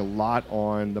focusing a lot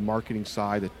on the marketing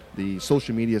side, the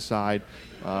social media side,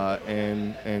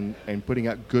 and putting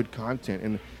out good content.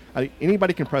 And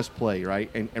anybody can press play, right,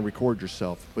 and record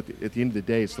yourself. But at the end of the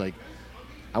day, it's like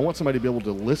I want somebody to be able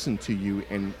to listen to you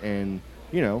and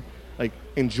like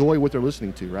enjoy what they're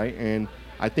listening to, right? And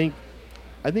I think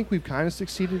we've kind of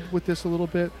succeeded with this a little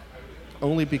bit,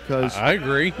 only because I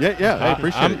agree. Yeah, I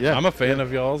appreciate it. Yeah, I'm a fan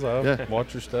of y'all's. I Yeah.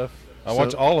 watch your stuff. I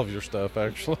watch all of your stuff,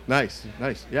 actually. nice.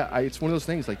 Yeah, it's one of those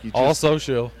things like you just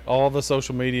All the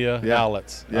social media Yeah.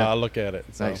 outlets. Yeah. I look at it.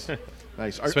 So.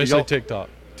 nice. Especially TikTok.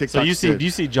 So you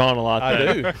see John a lot. I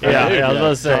Then. do. Yeah, I do. I was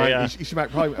gonna say. John, Yeah. you should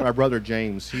probably my brother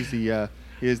James. He's he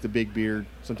has the big beard.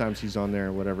 Sometimes he's on there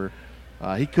or whatever.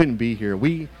 He couldn't be here.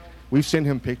 We've sent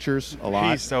him pictures a lot.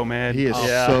 He's so mad. He is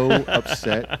Yeah. so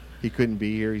upset he couldn't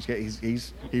be here.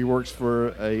 He works for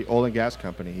a oil and gas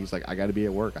company. He's like, I got to be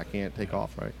at work. I can't take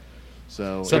off, right?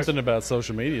 So Something about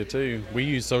social media too. We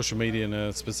use social media in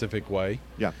a specific way.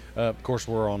 Yeah. Of course,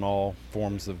 we're on all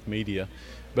forms of media,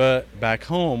 but back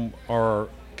home, our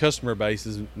customer base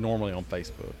is normally on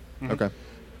Facebook. Okay.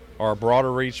 Our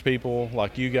broader reach people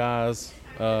like you guys,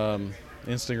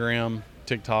 Instagram,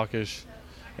 TikTokish,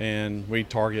 and we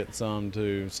target some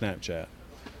to Snapchat.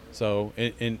 So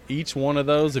in each one of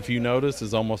those, if you notice,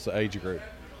 is almost the age group.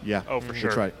 Yeah. Oh, for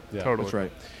sure. That's right. Yeah. Totally. That's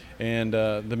right. And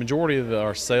the majority of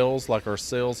our sales, like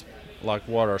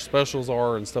what our specials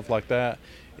are and stuff like that,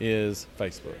 is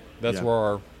Facebook. That's Yeah. where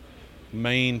our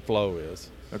main flow is.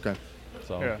 Okay.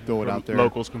 So Yeah. Throw it Where out there.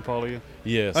 Locals can follow you.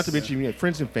 yes, Not to mention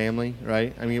friends and family,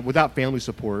 right? I mean, without family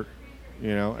support, you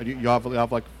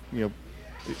have like,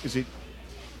 is it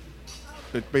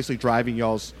basically driving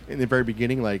y'all's in the very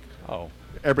beginning? Like oh,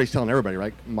 everybody's telling everybody,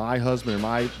 right? My husband or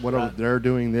my whatever, Right. they're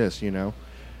doing this,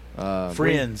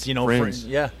 Friends, friends.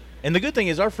 yeah. And the good thing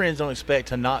is our friends don't expect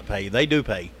to not pay. They do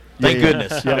pay. Thank Yeah, yeah.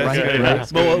 goodness. Yeah, right, right.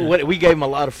 But we gave them a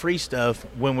lot of free stuff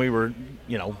when we were,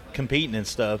 competing and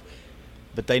stuff.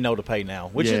 But they know to pay now,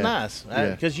 which Yeah, is nice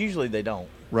yeah. because usually they don't.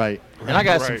 Right, And I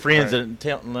got some Right, friends right.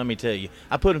 that let me tell you,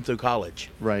 I put them through college.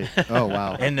 right. Oh,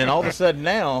 wow. And then all of a sudden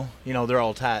now, they're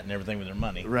all tight and everything with their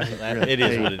money. Right, That- right. It is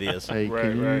Hey, what it is. Hey, Right,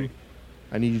 can you, right.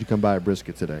 I need you to come buy a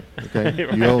brisket today, okay?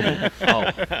 You owe me. Oh,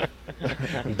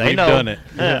 they we've know. done it.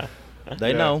 Yeah.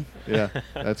 They Yeah. know. Yeah,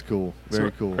 that's cool. Very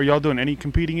So cool. Are y'all doing any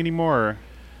competing anymore? Or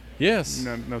Yes.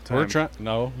 no time. We're trying.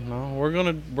 No. We're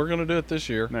gonna do it this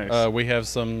year. Nice. We have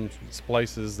some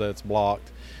places that's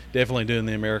blocked. Definitely doing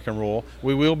the American rule.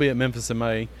 We will be at Memphis in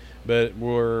May, but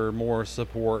we're more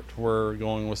support. We're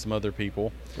going with some other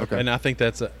people. Okay. And I think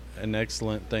that's an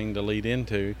excellent thing to lead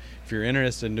into. If you're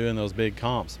interested in doing those big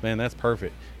comps, man, that's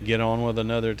perfect. Get on with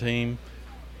another team,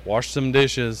 wash some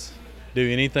dishes, do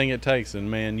anything it takes,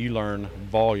 and man, you learn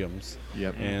volumes.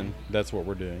 Yep. And that's what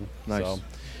we're doing. Nice. So,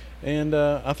 and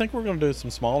I think we're going to do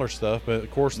some smaller stuff, but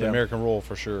of course the Yeah. American rule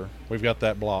for sure. We've got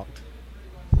that blocked.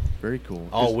 Very cool.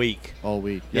 All Just week. All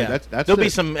week. Yeah. That's There'll be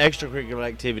it. some extracurricular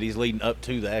activities leading up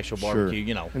to the actual Sure.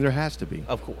 barbecue, And there has to be.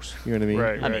 Of course. You know what I mean?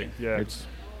 Right, I right. mean, yeah. It's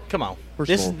Come on. First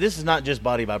This of all- this is not just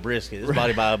Body by Brisket. It's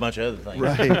Body by a bunch of other things.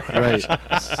 right.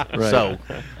 So,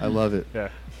 I love it. yeah.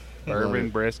 love Bourbon,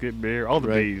 it. brisket, beer, all the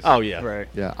Right. bees. oh yeah. Right.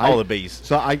 Yeah. All the bees.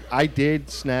 So I did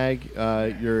snag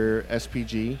your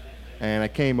SPG, and I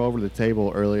came over to the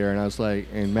table earlier, and I was like,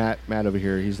 and Matt over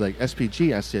here, he's like,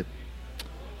 SPG. I said,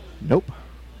 nope.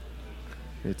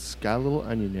 It's got a little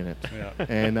onion in it. Yeah.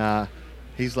 And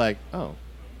he's like, oh,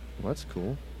 well, that's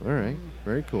cool. All right,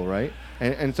 very cool, right?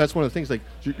 And so that's one of the things. Like,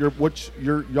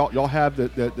 y'all have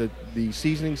the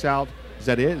seasonings out. Is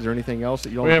that it? Is there anything else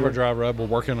that y'all? We have do? our dry rub. We're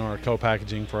working on our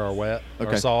co-packaging for our wet,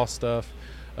 Okay. our sauce stuff.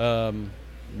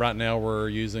 Right now we're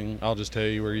using, I'll just tell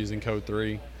you, we're using Code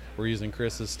 3. We're using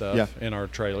Chris's stuff Yeah. in our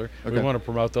trailer. Okay. We want to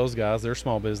promote those guys. They're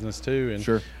small business too. And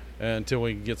Sure. until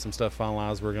we get some stuff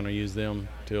finalized, we're going to use them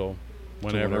till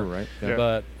whenever. right? Yeah.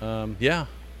 But yeah,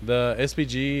 the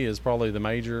SPG is probably the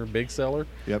major big seller.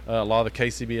 Yep. A lot of the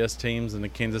KCBS teams in the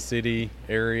Kansas City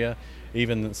area,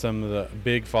 even some of the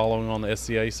big following on the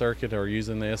SCA circuit are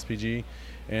using the SPG,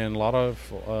 and a lot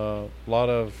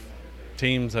of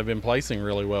teams have been placing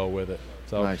really well with it.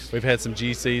 So Nice. we've had some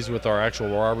GCs with our actual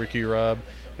barbecue rub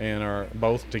and our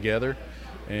both together.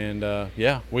 And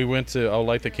yeah, we went to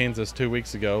Olathe, Kansas 2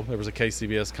 weeks ago. There was a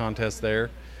KCBS contest there.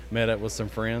 Met up with some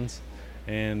friends,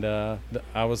 and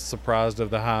I was surprised of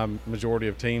the high majority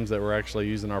of teams that were actually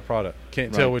using our product.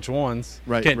 Can't tell Right. which ones.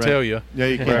 Right, Can't right. tell you. Yeah,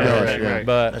 you can't Right, tell us, right, yeah. right.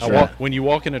 But That's right. when you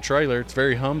walk in a trailer, it's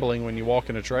very humbling when you walk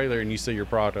in a trailer and you see your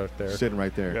product there. Sitting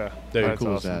right there. Yeah. Dude, That's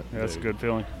cool is awesome. that? Yeah, that's a good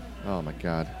feeling. Oh my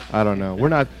God, I don't know. We're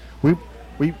not.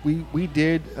 We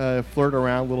did flirt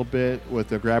around a little bit with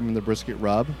the grabbing the brisket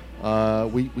rub. I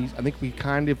think we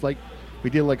kind of like we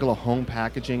did like a little home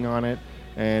packaging on it,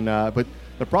 and but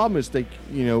the problem is like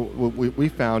what we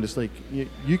found is like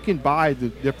you can buy the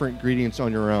different ingredients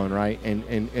on your own, right,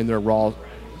 and their raw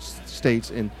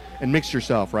states and mix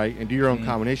yourself, right, and do your own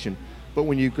combination. But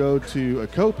when you go to a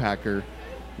co-packer,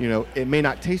 it may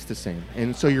not taste the same,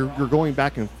 and so you're going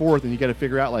back and forth, and you got to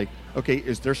figure out like, okay,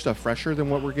 is their stuff fresher than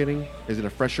what we're getting? Is it a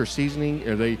fresher seasoning?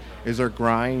 Is their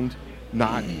grind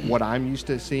not what I'm used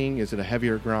to seeing? Is it a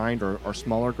heavier grind or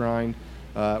smaller grind?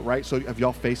 Right. So have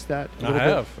y'all faced that? I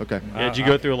have. Okay. Yeah, did you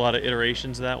go through a lot of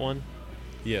iterations of that one?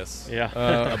 Yes. Yeah.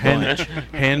 A bunch.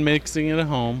 Hand mixing it at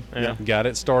home. Yeah. Got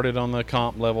it started on the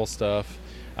comp level stuff.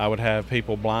 I would have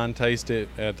people blind taste it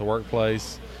at the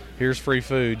workplace. Here's free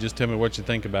food. Just tell me what you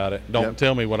think about it. Don't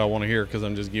tell me what I want to hear because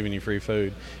I'm just giving you free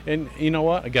food. And you know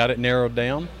what? I got it narrowed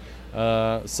down.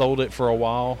 Sold it for a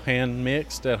while, hand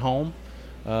mixed at home.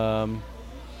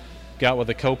 Got with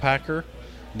a co-packer.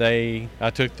 I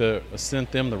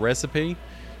sent them the recipe.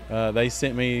 They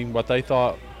sent me what they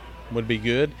thought would be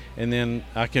good, and then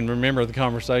I can remember the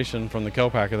conversation from the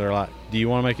co-packer. They're like, "Do you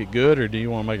want to make it good or do you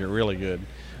want to make it really good?"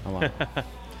 I'm like,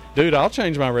 "Dude, I'll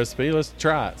change my recipe. Let's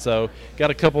try it." So got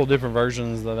a couple of different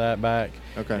versions of that back.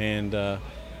 Okay. And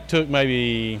took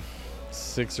maybe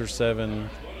 6 or 7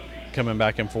 coming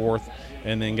back and forth,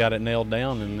 and then got it nailed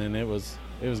down, and then it was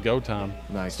go time.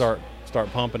 Nice. Start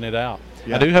pumping it out.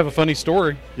 Yeah. I do have a funny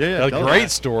story. Yeah. A Tell great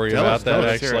us. story Tell about us, that tell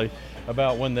us. Hear actually, it.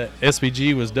 about when the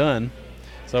SPG was done.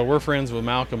 So we're friends with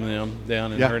Malcolm and them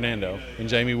down in Yeah. Hernando, and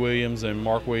Jamie Williams and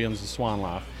Mark Williams of Swan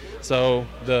Life. So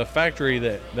the factory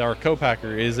that our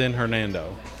co-packer is in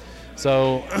Hernando.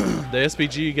 So the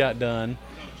SPG got done,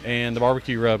 and the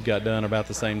barbecue rub got done about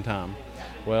the same time.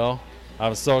 Well, I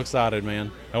was so excited,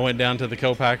 man. I went down to the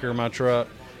co-packer in my truck,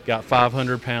 got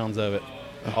 500 pounds of it,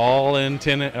 all in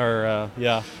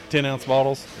 10-ounce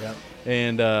bottles. Yep.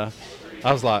 And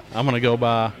I was like, I'm going to go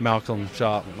by Malcolm's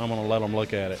shop. I'm going to let them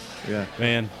look at it. Yeah.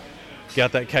 Man,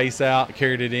 got that case out,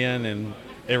 carried it in, and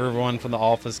everyone from the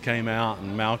office came out,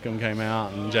 and Malcolm came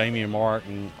out, and Jamie and Mark,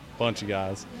 and a bunch of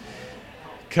guys.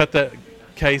 Cut that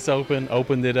case open,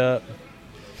 opened it up.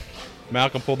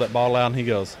 Malcolm pulled that bottle out, and he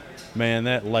goes, "Man,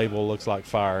 that label looks like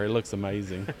fire. It looks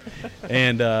amazing."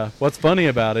 And what's funny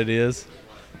about it is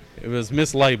it was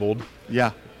mislabeled.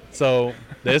 Yeah. So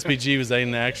the SPG was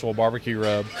in the actual barbecue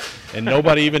rub, and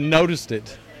nobody even noticed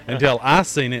it until I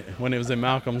seen it when it was in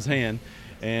Malcolm's hand.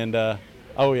 And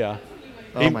oh yeah,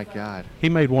 Oh my God. he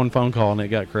made one phone call and it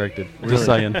got corrected. Just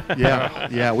saying.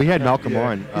 Yeah. We had Malcolm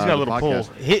on. He's got a the little podcast.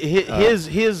 pull.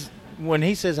 His when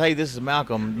he says, "Hey, this is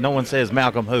Malcolm," no one says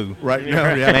Malcolm who. Right.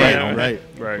 No, yeah. Man. Right.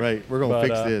 We're gonna But,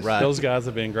 fix this. right. Those guys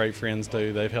have been great friends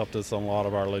too. They've helped us on a lot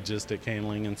of our logistic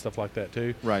handling and stuff like that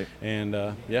too. Right. And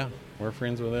yeah, we're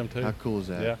friends with them too. How cool is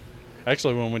that? Yeah.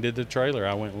 Actually, when we did the trailer,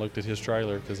 I went and looked at his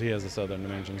trailer because he has the Southern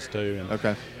Dimensions too, and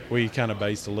Okay. we kind of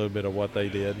based a little bit of what they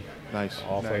did Nice.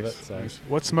 off of it. Nice. So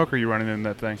What smoke are you running in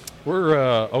that thing? we're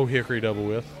Old Hickory double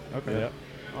width. Okay. Yeah.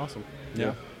 Awesome.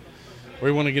 Yeah.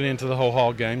 We want to get into the whole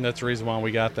hog game. That's the reason why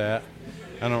we got that.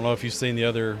 I don't know if you've seen the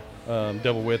other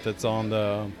double width that's on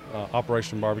the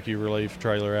Operation Barbecue Relief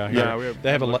trailer out here. Yeah,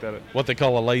 they have looked at it. what they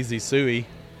call a lazy Suey.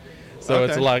 So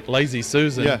it's Okay. like Lazy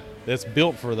Susan. Yeah. That's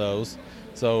built for those.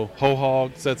 So whole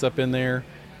hog sets up in there,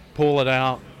 pull it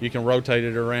out. You can rotate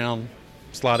it around,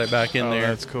 slide it back in Oh, there.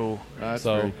 that's cool. That's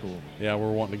So, very cool. Yeah,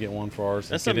 we're wanting to get one for ours.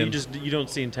 That's Get something in- you don't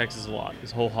see in Texas a lot.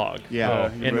 Is whole hog. Yeah.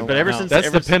 Oh, you And, know, but ever No. since That's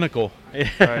ever the pinnacle.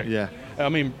 Right. yeah. I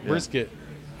mean, brisket.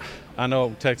 I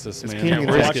know Texas, It's man. king of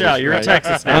Watch Texas, out, you're right. in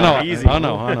Texas I now. know, Easy. I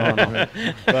know.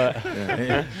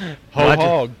 But whole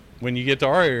hog. When you get to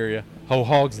our area, whole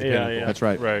hog's the Yeah, pinnacle. yeah. That's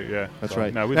right. Right. Yeah. That's So,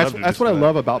 right. No, we that's love to that's do what I that.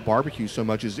 love about barbecue so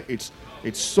much is it's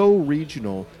so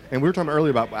regional. And we were talking earlier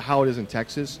about how it is in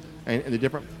Texas and the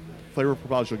different flavor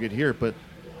profiles you'll get here. But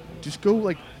just go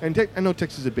I know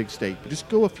Texas is a big state, but just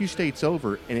go a few states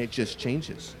over and it just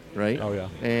changes, right? Oh, yeah.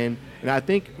 And I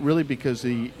think really because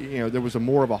there was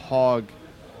more of a hog,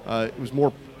 it was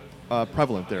more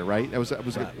prevalent there, right? It was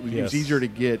Yes. easier to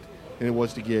get than it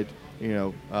was to get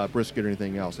brisket or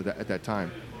anything else at that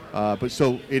time. But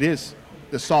so it is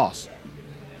the sauce.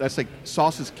 That's like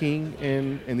sauce is king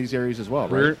in these areas as well,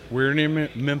 right? We're near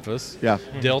Memphis. Yeah.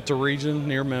 Delta region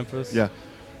near Memphis. Yeah.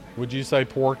 Would you say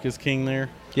pork is king there?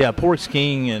 Yeah, pork's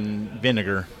king and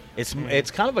vinegar. It's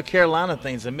kind of a Carolina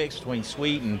thing. It's a mix between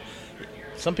sweet and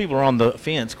some people are on the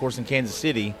fence. Of course, in Kansas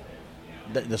City,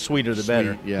 the sweeter the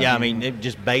better. Sweet, yeah. I mean, they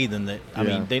just bathe in it. I Yeah.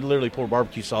 mean, they literally pour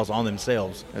barbecue sauce on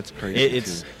themselves. That's crazy.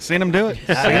 It's Seen them do it.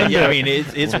 I mean,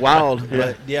 it's wild,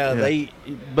 but Yeah.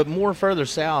 but more further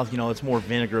south, it's more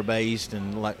vinegar based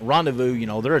and like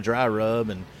Rendezvous, they're a dry rub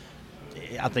and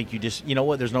I think you just, you know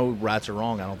what? There's no rights or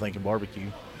wrong. I don't think in barbecue.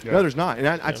 Yeah. No, there's not. And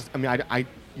I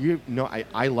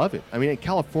love it. I mean, in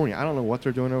California, I don't know what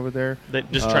they're doing over there. They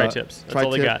just tri-tips. That's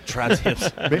all they got.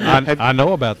 Tri-tips. I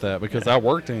know about that because I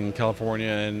worked in California,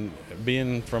 and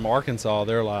being from Arkansas,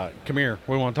 they're like, "Come here,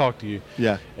 we want to talk to you."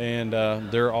 Yeah. And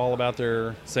they're all about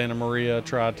their Santa Maria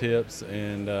tri-tips,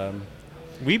 and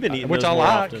We've been eating which those I more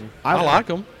like. often. I like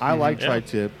them. I like Yeah.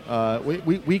 tri-tip.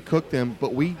 We cook them,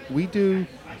 but we do.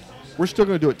 We're still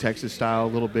going to do it Texas style a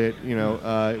little bit. You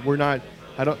know, we're not.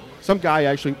 I don't. Some guy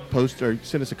actually posted or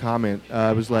sent us a comment.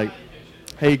 It was like,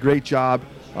 "Hey, great job,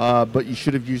 but you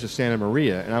should have used a Santa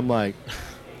Maria." And I'm like,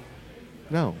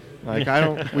 "No, like I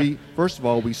don't." We first of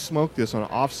all we smoked this on an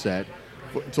offset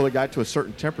until it got to a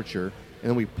certain temperature, and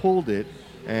then we pulled it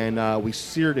and we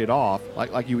seared it off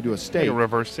like you would do a steak. Like a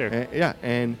reverse sear. And,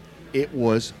 and it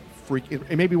was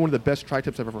it may be one of the best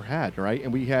tri-tips I've ever had, right?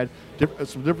 And we had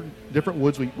some different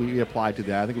woods we applied to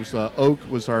that. I think it was oak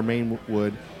was our main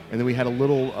wood, and then we had a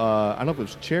little I don't know if it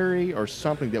was cherry or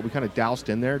something that we kind of doused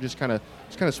in there, just kind of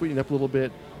sweetened up a little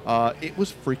bit. It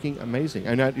was freaking amazing.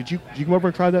 And did you come over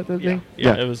and try that thing?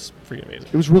 Yeah, it was freaking amazing.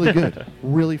 It was really good,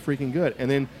 really freaking good.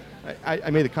 And then I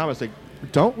made the comments like,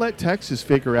 don't let Texas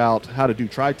figure out how to do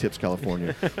tri-tips,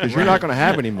 California, because you're not going to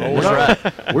have any more.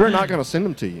 We're not going to send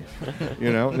them to you.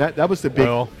 You know, and that was the big.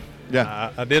 Well,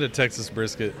 yeah, I did a Texas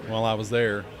brisket while I was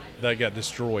there. That got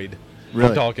destroyed. Really?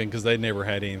 I'm talking because they never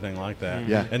had anything like that.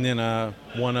 Yeah. And then I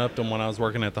one-upped them when I was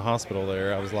working at the hospital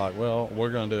there. I was like, well,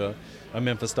 we're going to do a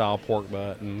Memphis-style pork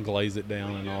butt and glaze it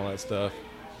down and all that stuff.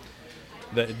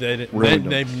 They've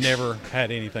never had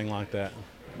anything like that,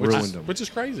 which is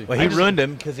crazy. Well, he ruined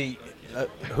him because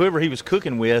whoever he was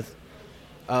cooking with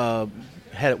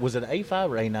was it A5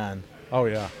 or A9? Oh,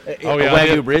 yeah. A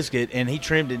Wagyu brisket, and he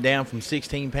trimmed it down from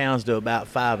 16 pounds to about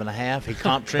 5.5. He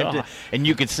comp trimmed it, and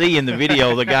you could see in the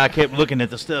video the guy kept looking at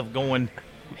the stuff going,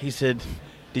 he said,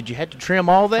 "Did you have to trim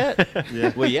all that?"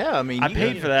 Yeah. Well, yeah. I mean, I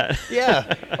paid for that.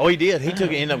 Yeah. Oh, he did. He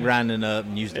took it, ended up grinding it up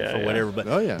and used it for whatever.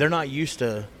 But they're not used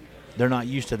to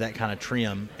that kind of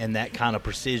trim and that kind of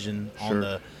precision on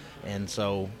the, and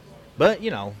so. But,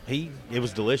 you know, it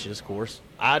was delicious, of course.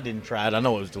 I didn't try it. I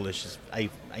know it was delicious,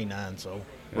 A9, so.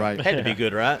 right. It had to be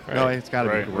good, right? No, it's got to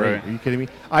Right, be great. right. Are you kidding me?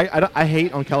 I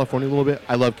hate on California a little bit.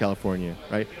 I love California,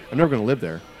 right? I'm never going to live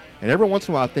there. And every once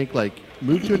in a while, I think, like,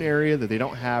 move to an area that they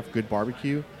don't have good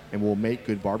barbecue, and we'll make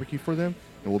good barbecue for them,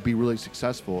 and we'll be really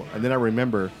successful. And then I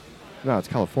remember, no, it's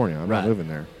California. I'm not moving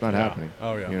there. It's not happening.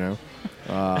 Oh, yeah. You know?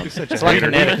 He's such It's a like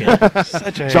hater. Connecticut.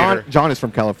 Such a hater. John is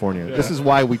from California. This is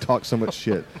why we talk so much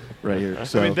shit right here.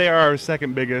 So I mean, they are our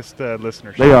second biggest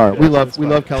listenership. they are. We That's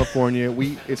love fine. California.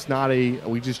 We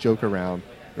just joke around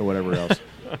or whatever else.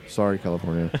 Sorry,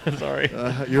 California. Sorry.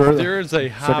 There is a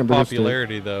high second biggest state.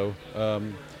 popularity, though.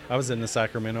 I was in the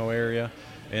Sacramento area,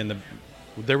 and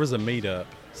there was a meetup.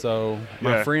 So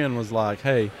my Yeah. friend was like,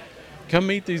 "Hey, come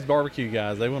meet these barbecue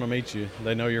guys. They want to meet you.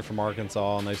 They know you're from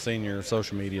Arkansas, and they've seen your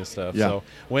social media stuff." Yeah. So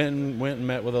went and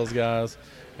met with those guys,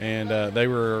 and they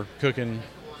were cooking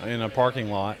in a parking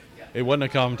lot. It wasn't a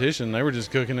competition. They were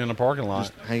just cooking in a parking lot.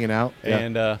 Just hanging out. Yeah.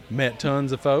 And met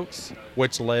tons of folks,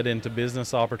 which led into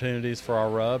business opportunities for our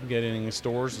rub, getting in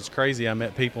stores. It's crazy. I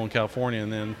met people in California,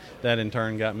 and then that in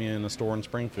turn got me in a store in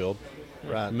Springfield,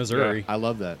 Right. Missouri. I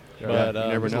love that. But, you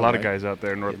never There's know, a lot of right? guys out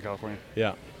there in Northern California.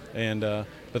 Yeah. And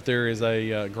but there is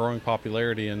a growing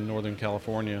popularity in Northern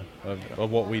California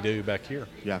of what we do back here.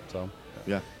 Yeah. So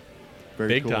Yeah. Very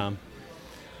big cool. time.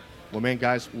 Well, man,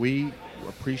 guys, we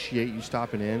appreciate you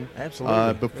stopping in.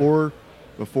 Absolutely.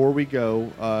 Before we go,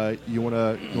 you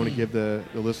wanna give the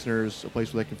listeners a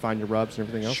place where they can find your rubs and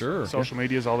everything else? Sure. Social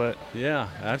medias, all that. Yeah,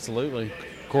 absolutely.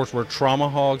 Of course, we're Trauma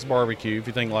Hogs Barbecue. If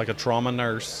you think like a trauma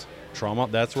nurse,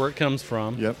 that's where it comes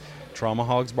from. Yep.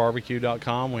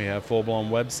 TraumaHogsBarbecue.com. We have full-blown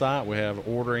website. We have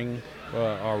ordering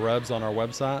our rubs on our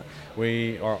website.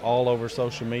 We are all over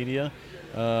social media.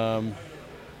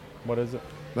 What is it?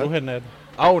 Go ahead, Ned.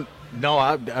 Oh, no,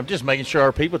 I'm just making sure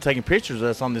our people taking pictures of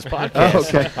us on this podcast. Oh,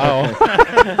 okay.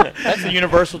 Oh, That's the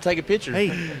universal take a picture.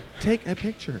 Hey, take a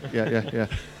picture. Yeah.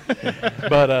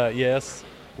 but yes,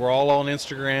 we're all on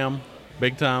Instagram,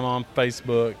 big time on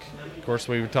Facebook. Of course,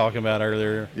 we were talking about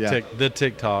earlier Yeah. the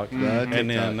TikTok, The and then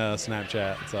TikTok.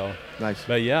 Snapchat. So, Nice.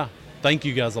 but yeah, thank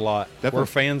you guys a lot. Definitely. We're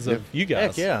fans of you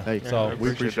guys. Heck yeah. Hey, So, we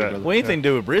appreciate it, brother. Well, anything to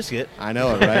do with brisket. I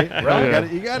know it, right?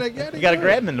 Right. You gotta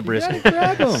grab 'em in the brisket. You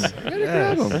gotta grab them. You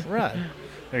gotta grab them. Right.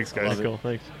 Thanks, guys. Cool.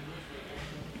 Thanks.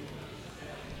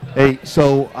 Hey,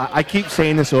 so I keep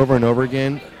saying this over and over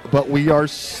again, but we are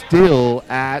still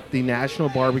at the National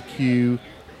Barbecue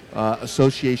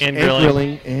Association And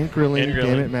grilling. and grilling. And Damn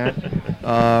grilling. it, Matt.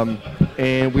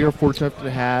 and we are fortunate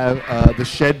to have the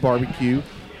Shed Barbecue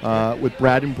with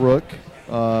Brad and Brooke.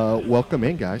 Welcome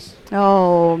in, guys.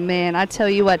 Oh, man, I tell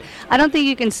you what, I don't think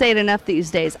you can say it enough these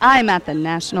days. I'm at the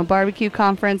National Barbecue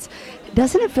Conference.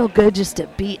 Doesn't it feel good just to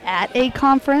be at a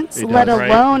conference, let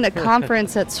alone a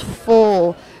conference that's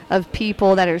full of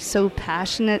people that are so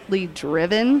passionately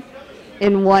driven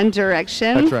in one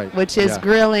direction, That's right. which is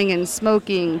grilling and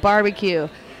smoking, barbecue?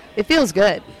 It feels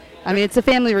good. I mean, it's a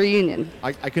family reunion.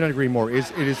 I cannot agree more. It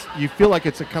is. You feel like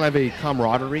it's a kind of a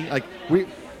camaraderie. Like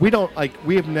we don't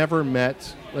we have never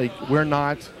met. Like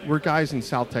we're guys in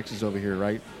South Texas over here,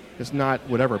 right? It's not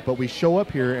whatever. But we show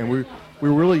up here and we're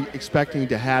really expecting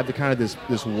to have the kind of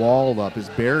this wall up, this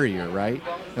barrier, right?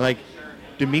 And like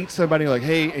to meet somebody like,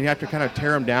 hey, and you have to kind of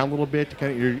tear them down a little bit to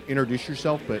kind of introduce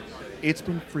yourself. But it's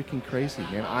been freaking crazy,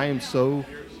 man. I am so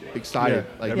excited.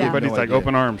 Yeah. Like everybody's like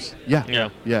open arms. Yeah.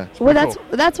 Well,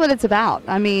 that's what it's about.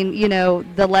 I mean,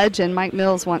 the legend Mike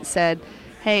Mills once said,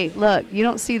 hey, look, you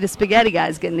don't see the spaghetti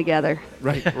guys getting together.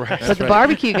 Right. But the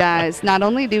barbecue guys, not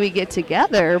only do we get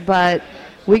together, but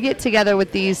we get together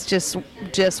with these just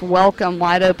welcome,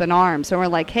 wide open arms. And we're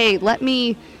like, hey, let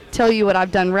me tell you what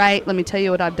I've done right. Let me tell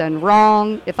you what I've done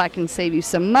wrong. If I can save you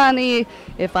some money,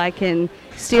 if I can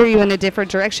steer you in a different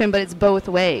direction, but it's both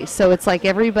ways. So it's like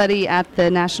everybody at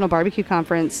the National Barbecue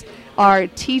Conference are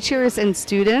teachers and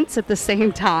students at the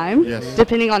same time,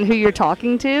 depending on who you're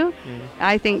talking to.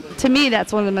 I think, to me,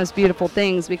 that's one of the most beautiful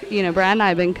things. Brad and I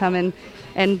have been coming,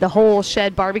 and the whole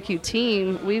Shed Barbecue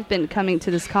team, we've been coming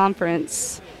to this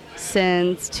conference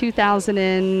since 2000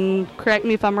 and, correct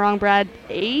me if I'm wrong, Brad,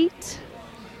 8?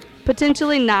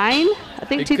 Potentially 9. I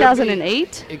think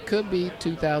 2008. It could be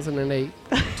 2008,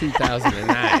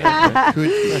 2009.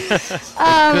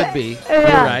 Could be.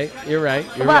 You're right.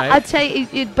 I'd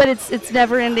say, but it's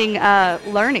never-ending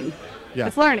learning. Yeah.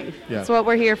 It's learning. Yeah. That's what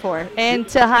we're here for. And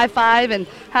to high five and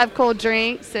have cold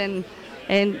drinks and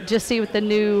just see what the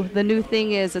new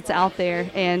thing is that's out there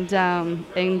and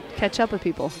catch up with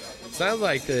people. Sounds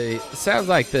like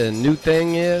the new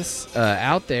thing is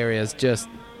out there is just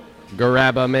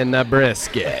grab them in the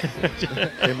brisket.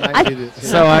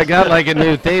 So I got like a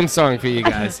new theme song for you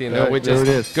guys, which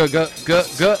is go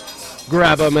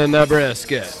grab them in the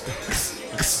brisket.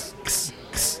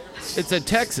 It's a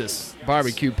Texas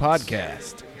barbecue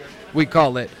podcast. We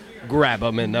call it Grab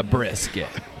 'em in the Brisket.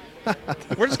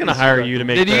 We're just gonna hire you to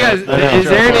make. Did you guys?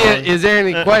 Is there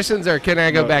any questions, or can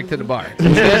I go back to the bar?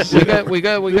 We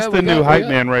got. This is the new hype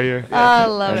man right here. I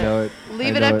love it.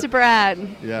 Leave it up to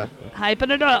Brad. Yeah.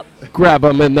 Hyping it up. Grab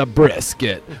 'em in the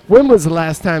brisket. When was the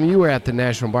last time you were at the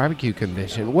National Barbecue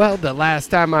Convention? Well, the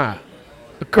last time I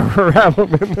grab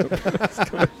 'em in the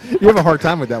brisket. You have a hard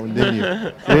time with that one, didn't you?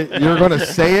 You're going to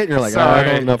say it, and you're like, I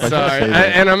don't know if I should say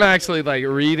that. And I'm actually like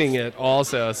reading it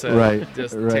also, so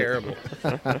just terrible.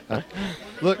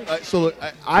 Look,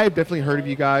 I've definitely heard of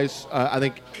you guys. I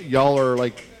think y'all are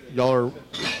like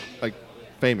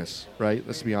famous, right?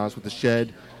 Let's be honest, with the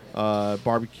Shed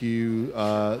barbecue,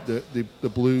 the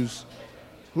Blues.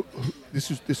 This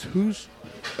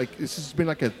has been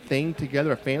like a thing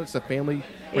together. It's a family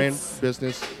ran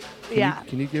business.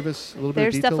 Can you give us a little bit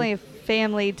of detail? There's definitely a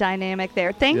family dynamic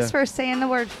there. Thanks for saying the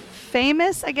word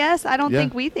famous, I guess. I don't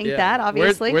think we think that,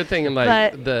 obviously. We're thinking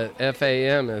like the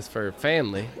FAM is for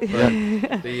family. But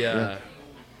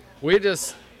we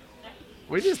just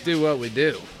do what we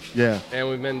do. Yeah. And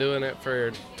we've been doing it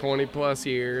for 20 plus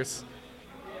years.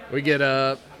 We get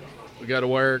up, we go to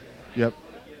work. Yep.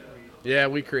 Yeah,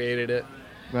 we created it.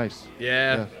 Nice.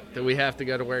 Yeah. Do we have to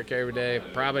go to work every day?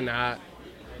 Probably not.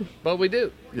 But we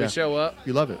do. Yeah. We show up.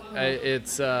 You love it.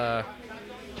 It's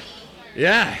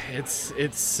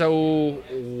so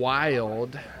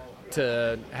wild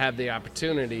to have the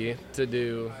opportunity to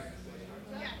do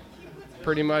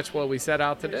pretty much what we set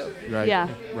out to do. Right. Yeah.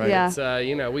 Right. Yeah.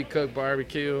 It's we cook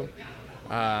barbecue,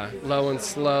 low and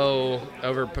slow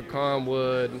over pecan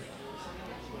wood.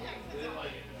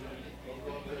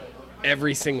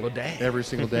 Every single day. Every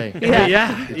single day.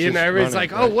 Yeah. Everybody's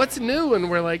like, oh, what's new?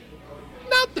 And we're like,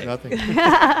 nothing.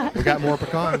 We got more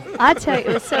pecan. I tell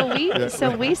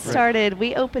you, we started,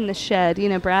 we opened the Shed.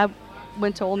 Brad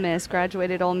went to Ole Miss,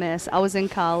 graduated Ole Miss. I was in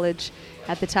college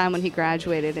at the time when he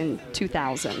graduated in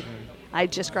 2000. I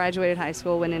just graduated high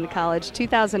school, went into college.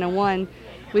 2001,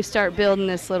 we start building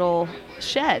this little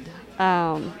shed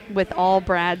with all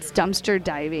Brad's dumpster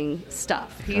diving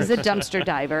stuff. He's a dumpster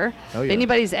diver. Oh, yeah. If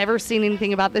anybody's ever seen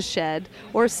anything about the Shed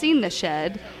or seen the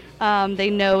Shed, they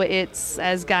know it's,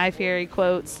 as Guy Fieri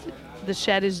quotes, the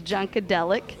Shed is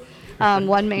junkadelic.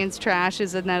 One man's trash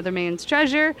is another man's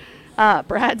treasure.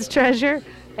 Brad's treasure.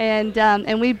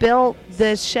 And we built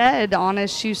the shed on a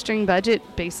shoestring budget,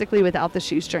 basically without the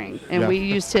shoestring. And we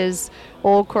used his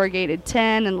old corrugated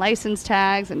tin and license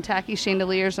tags and tacky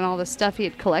chandeliers and all the stuff he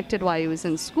had collected while he was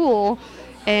in school,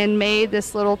 and made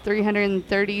this little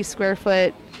 330 square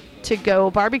foot to-go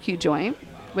barbecue joint,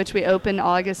 which we opened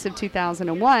August of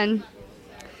 2001,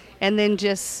 and then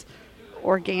just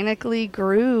organically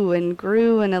grew and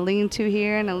a lean-to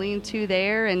here and a lean-to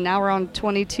there, and now we're on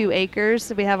 22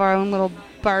 acres. We have our own little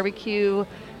barbecue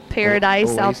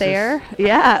paradise out there.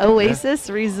 Yeah, Oasis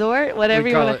Resort, whatever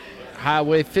you want to.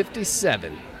 Highway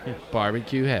 57,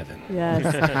 barbecue heaven.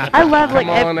 Yes, I love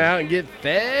Come on out and get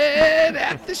fed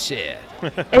at the shed.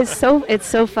 It's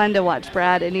so fun to watch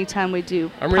Brad anytime we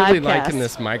do. I'm really podcasts. liking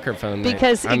this microphone.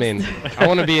 Because I mean, I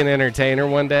want to be an entertainer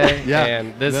one day,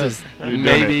 and this is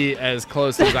maybe as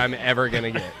close as I'm ever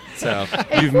gonna get. So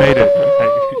you've made it.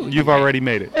 Hey, you've already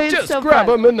made it. It's just so grab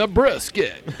fun. them in the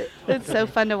brisket. It's so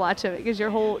fun to watch it because your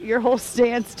whole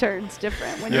stance turns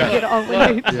different when you get on.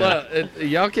 Well,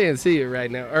 y'all can't see it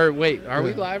right now. Or wait, are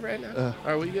we live right now?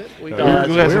 Are we good? We're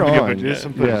on. There's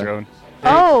some footage going.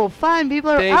 Oh, fun!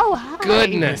 People are. Thank hi.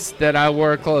 goodness that I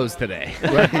wore clothes today.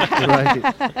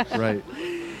 Right.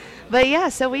 But yeah,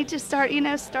 so we just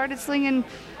started slinging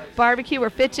barbecue. We're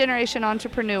fifth generation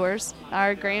entrepreneurs.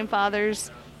 Our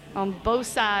grandfathers on both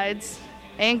sides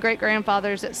and great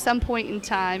grandfathers at some point in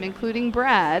time, including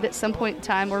Brad, at some point in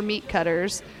time were meat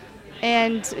cutters.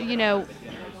 And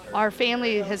our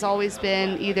family has always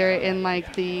been either in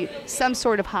like some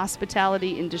sort of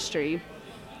hospitality industry,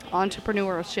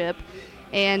 entrepreneurship,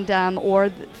 and or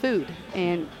food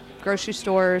and grocery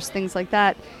stores, things like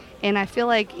that. And I feel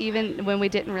like even when we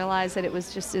didn't realize that, it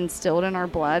was just instilled in our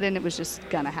blood, and it was just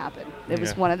gonna happen. It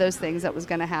was one of those things that was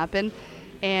gonna happen.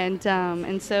 And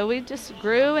so we just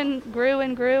grew and grew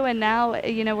and grew, and now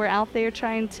we're out there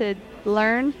trying to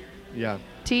learn,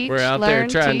 teach. We're out there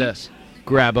trying to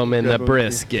grab them in the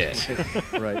brisket.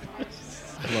 Right.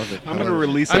 Love it. I'm going to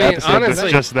release an episode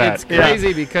honestly, just that. It's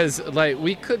crazy because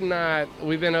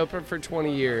we've been open for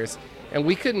 20 years, and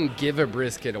we couldn't give a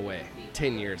brisket away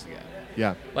 10 years ago.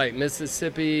 Yeah. Like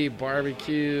Mississippi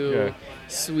barbecue,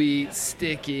 sweet,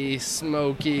 sticky,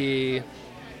 smoky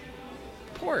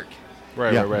pork.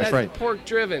 Right. That's right. pork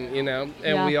driven,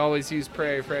 and we always use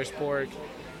Prairie Fresh pork.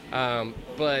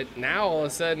 But now all of a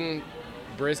sudden,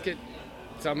 brisket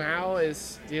somehow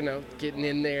is, getting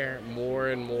in there more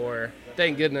and more.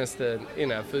 Thank goodness the,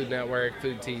 Food Network,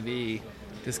 Food TV,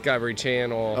 Discovery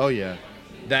Channel. Oh, yeah.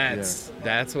 That's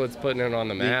what's putting it on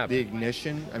the map. The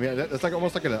ignition. I mean, that's like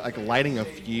almost like lighting a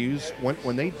fuse.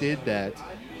 When they did that,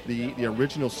 the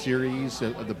original series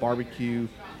of the barbecue,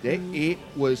 it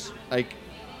was like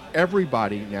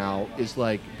everybody now is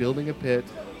like building a pit,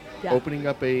 opening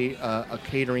up a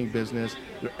catering business.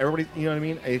 Everybody, you know what I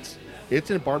mean?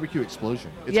 It's a barbecue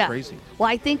explosion. It's crazy. Well,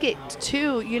 I think it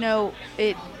too.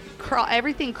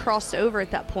 Everything crossed over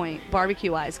at that point,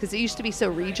 barbecue-wise, because it used to be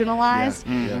so regionalized.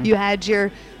 Yeah. Mm-hmm. You had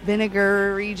your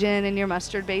vinegar region and your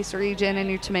mustard-based region and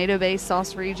your tomato-based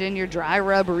sauce region, your dry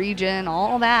rub region,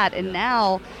 all that. And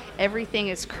now everything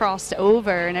is crossed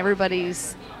over, and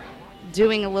everybody's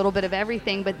doing a little bit of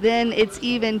everything. But then it's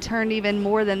even turned even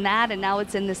more than that, and now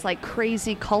it's in this like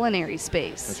crazy culinary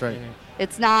space. That's right.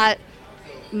 It's not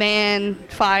man,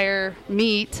 fire,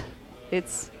 meat.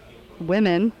 It's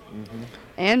women. Mm-hmm.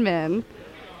 And men,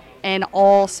 and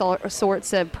all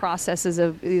sorts of processes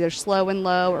of either slow and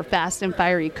low or fast and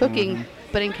fiery cooking,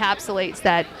 but encapsulates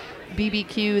that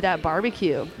BBQ, that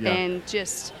barbecue, and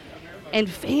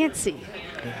fancy.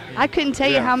 I couldn't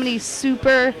tell you how many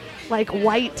super like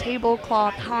white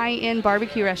tablecloth high-end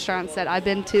barbecue restaurants that I've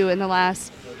been to in the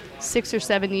last 6 or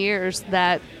 7 years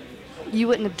that you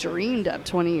wouldn't have dreamed of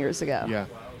 20 years ago. Yeah.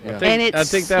 I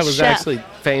think that was actually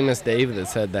Famous Dave that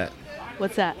said that.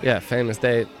 What's that? Yeah, Famous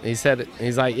Dave. He said it.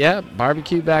 He's like,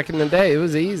 barbecue back in the day, it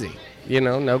was easy.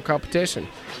 No competition.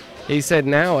 He said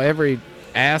now every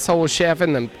asshole chef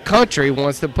in the country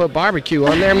wants to put barbecue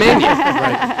on their menu.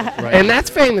 Right. And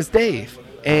that's Famous Dave.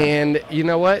 And you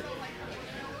know what?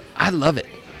 I love it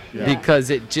because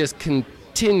it just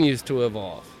continues to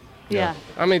evolve. Yeah.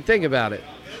 I mean, think about it.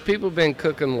 People have been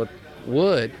cooking with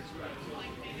wood.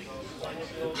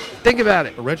 Think about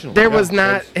it. Original. There was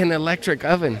not an electric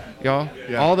oven, y'all.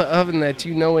 Yeah. All the oven that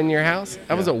you know in your house,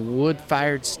 that was a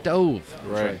wood-fired stove.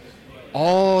 Right.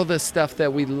 All the stuff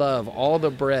that we love, all the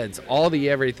breads, all the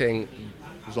everything.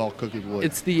 It was all cooking wood.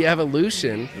 It's the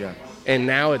evolution. Yeah. And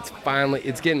now it's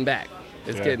getting back.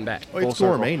 It's getting back. Oh, it's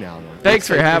gourmet now. Though. Thanks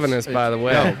for having us, by the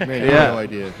way. No, man, you have no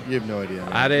idea. You have no idea.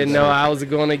 Man. I didn't know I was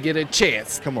going to get a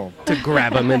chance. Come on. To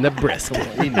grab him in the brisket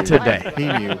today. He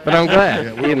knew. But I'm glad.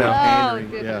 Yeah, you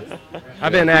know.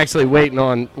 I've been actually waiting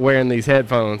on wearing these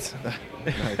headphones.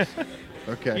 Nice.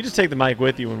 Okay. You just take the mic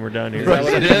with you when we're done here. Is that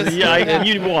what it is? Yeah,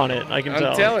 you want it. I can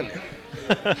tell. I'm telling you.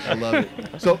 I love it.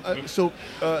 So,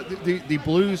 the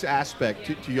blues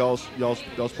aspect to y'all's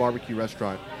barbecue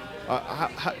restaurant,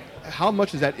 how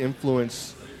much does that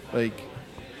influence like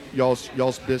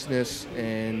y'all's business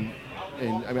and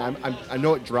I mean I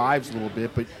know it drives a little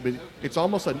bit, but it's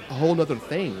almost a whole other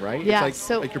thing, right? Yeah. It's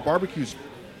like your barbecue's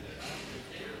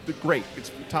great.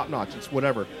 It's top notch. It's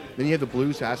whatever. Then you have the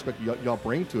blues aspect y'all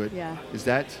bring to it. Yeah. Is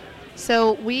that?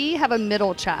 So we have a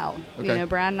middle child. Okay. You know,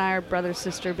 Brad and I are brother,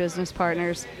 sister, business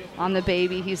partners. On the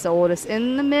baby, he's the oldest.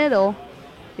 In the middle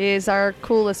is our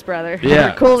coolest brother.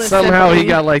 Yeah. Our coolest Somehow sibling. he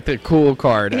got like the cool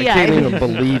card. I can't even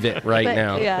believe it right But,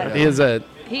 now. yeah. He has a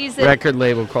He's record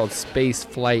label called Space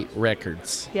Flight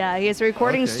Records. Yeah, he has a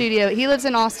recording studio. He lives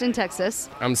in Austin, Texas.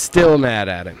 I'm still mad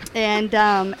at him. And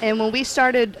when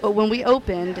we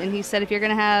opened, and he said, if you're going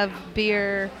to have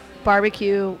beer,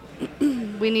 barbecue,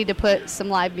 we need to put some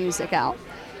live music out.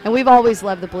 And we've always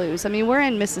loved the blues. I mean, we're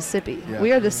in Mississippi. Yeah.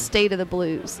 We are the state of the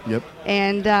blues. Yep.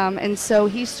 And so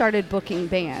he started booking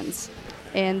bands.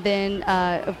 And then,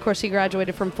 of course, he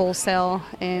graduated from Full Sail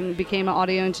and became an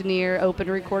audio engineer, opened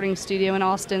a recording studio in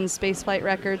Austin, Spaceflight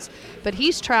Records. But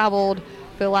he's traveled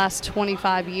for the last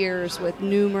 25 years with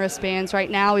numerous bands.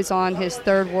 Right now, he's on his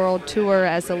third world tour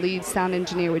as a lead sound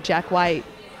engineer with Jack White.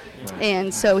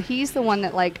 And so he's the one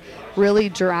that, like, really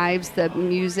drives the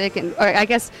music or I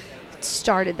guess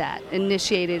started that,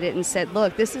 initiated it, and said,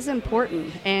 look, this is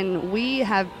important. And we've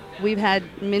had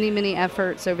many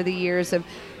efforts over the years of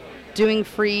doing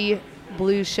free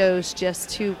blues shows just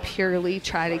to purely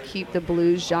try to keep the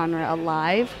blues genre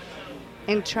alive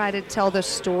and try to tell the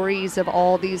stories of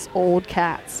all these old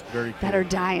cats that are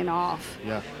dying off.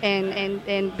 Yeah.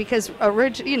 And because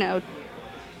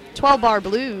 12-bar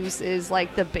blues is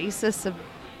like the basis of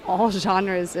all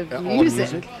genres of music. All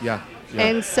music. Yeah.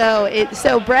 And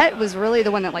so Brett was really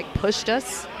the one that like pushed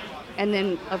us. And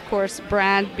then, of course,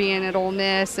 Brad being at Ole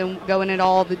Miss and going at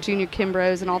all the Junior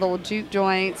Kimbroughs and all the old juke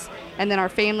joints, and then our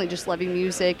family just loving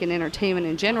music and entertainment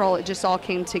in general, it just all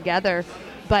came together.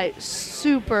 But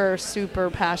super, super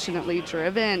passionately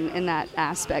driven in that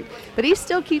aspect. But he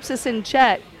still keeps us in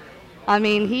check. I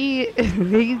mean,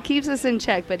 he keeps us in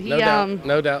check, but he...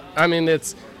 No doubt. I mean,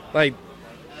 it's like,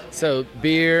 so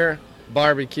beer,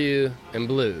 barbecue, and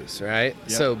blues, right?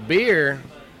 Yep. So beer,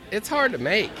 it's hard to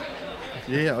make.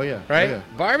 Yeah, oh yeah. Right? Oh, yeah.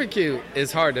 Barbecue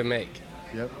is hard to make.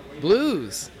 Yep.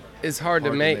 Blues is hard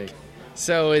to make.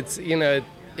 So it's,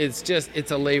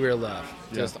 it's a labor of love,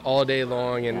 just all day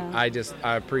long, and I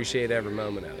appreciate every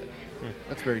moment of it.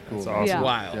 That's very cool. That's awesome. Yeah. It's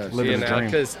wild, Yeah. Living the dream.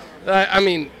 because,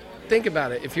 think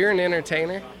about it. If you're an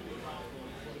entertainer,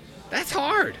 that's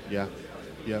hard. Yeah.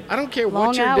 Yeah. I don't care Long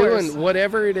what you're hours. doing.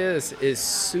 Whatever it is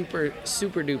super,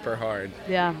 super duper hard.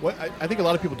 Yeah. What I think a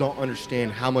lot of people don't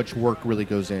understand how much work really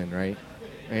goes in, right?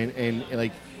 And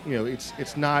like,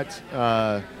 it's not, it's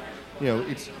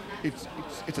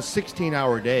a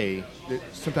 16-hour day that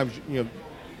sometimes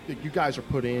that you guys are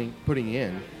putting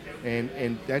in,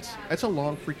 and that's a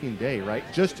long freaking day, right?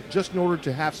 Just in order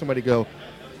to have somebody go,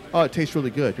 oh, it tastes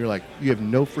really good. You're like, you have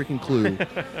no freaking clue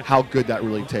how good that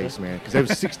really tastes, man. Because it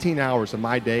was 16 hours of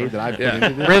my day that I've put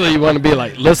into this. Really, you want to be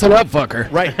like, listen up, fucker.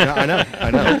 Right. No, I know.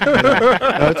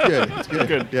 No, it's good. It's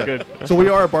good. Good. So we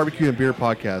are a barbecue and beer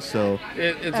podcast. So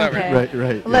It's all Okay. right.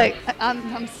 right. Look,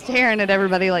 I'm staring at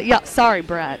everybody like, yeah, sorry,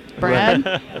 Brad.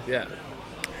 Yeah.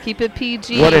 Keep it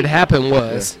PG. What had happened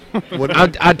was, What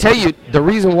I tell you, the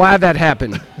reason why that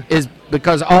happened is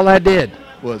because all I did,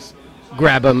 was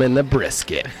grab them in the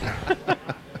brisket.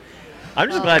 I'm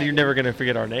just glad you're never going to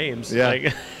forget our names. Yeah.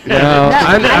 Like, No,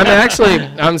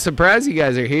 I'm surprised you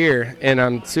guys are here, and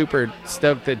I'm super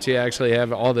stoked that you actually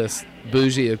have all this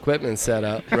bougie equipment set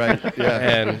up. right. Yeah.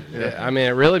 And I mean,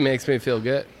 it really makes me feel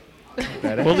good.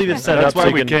 we'll leave it set That's up so why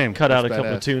we we can came. cut out a That's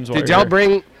couple badass. of tunes. While Did you're y'all here.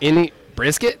 bring any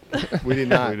brisket? We did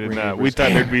not. We did bring not. any We brisket.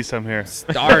 thought there'd be some here.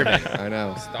 Starving. I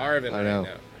know. Starving I know. right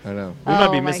now. I know. We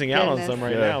might be Oh, my missing out on goodness. some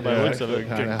right Yeah, now by the yeah. looks of it.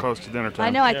 Getting close to dinner time. I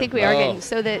know. I think we are Oh. getting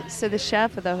so the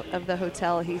chef of the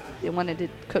hotel he wanted to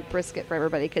cook brisket for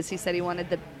everybody because he said he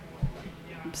wanted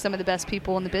some of the best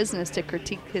people in the business to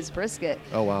critique his brisket.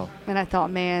 Oh wow. And I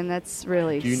thought, man, that's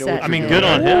really. Do you know set what I mean, you're good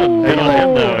on him. Good on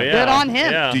him, though. Yeah. Good on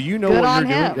him. Yeah. Do you know Good what on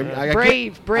you're him. doing? I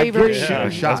Brave, get bravery. shoot Yeah,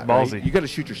 your shot. that's ballsy. Right? You got to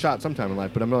shoot your shot sometime in life.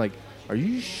 But I'm like, are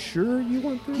you sure you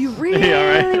want this? You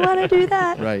really want to do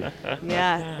that? Right.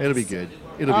 Yeah. It'll be good.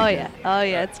 It'll be Oh good. yeah. Oh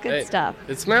yeah. It's good stuff.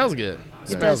 It smells good.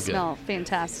 It does smell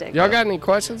fantastic. Y'all got any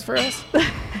questions for us?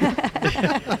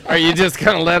 Or you just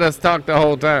gonna let us talk the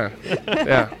whole time?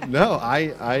 Yeah. No,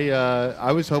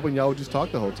 I was hoping y'all would just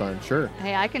talk the whole time. Sure.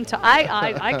 Hey, I can talk.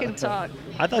 I can talk.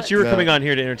 I thought you were coming on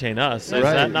here to entertain us. Is Right,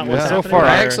 that not what's yeah. So happening? far, I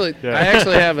Right. actually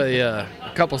Yeah. have a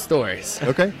couple stories.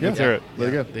 Okay. Yeah. Let's hear it. There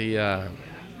you go. The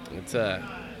it's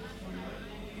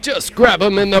just grab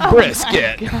them in the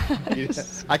brisket.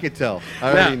 I could tell.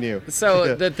 I already knew.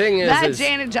 So the thing is, Matt,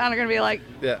 Jan, and John are gonna be like,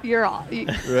 Yeah. "You're all."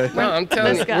 Right. no, I'm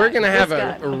telling This you, guy, we're gonna have this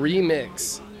a guy.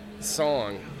 remix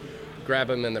song. Grab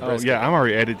them in the Oh brisket. yeah, I'm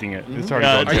already editing it. It's already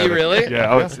Yeah, going are you together. really?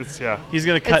 Yeah. Oh, it's yeah. He's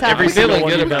gonna cut It's every I'm happening. single feeling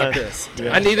one good you've about done. this.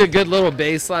 I need a good little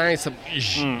bass line, some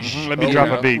Let me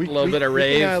drop a beat. a little bit of we can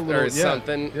rave add a little- or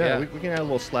something. Yeah, we can add a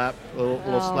little slap, little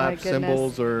Oh, my slap goodness.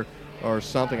 cymbals or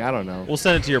something. I don't know. We'll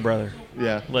send it to your brother.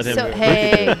 Yeah. Let him. So do it.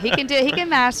 hey, he can do it. He can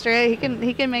master it.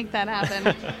 He can make that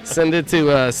happen. Send it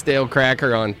to Stale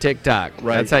Cracker on TikTok.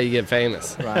 Right. That's how you get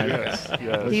famous. Right. Yes.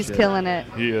 He's shit. killing it.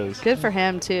 He is. Good for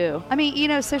him too. I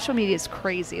mean, social media is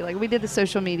crazy. Like we did the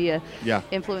social media Yeah.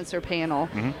 influencer panel,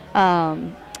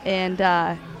 and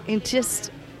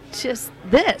just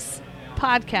this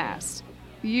podcast,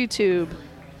 YouTube,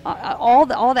 all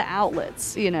the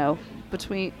outlets.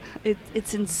 Between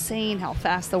it's insane how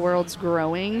fast the world's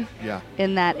growing. Yeah.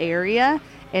 In that area.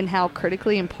 And how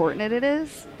critically important it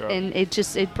is, Yeah. and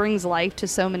it brings life to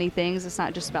so many things. It's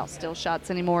not just about still shots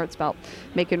anymore. It's about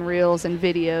making reels and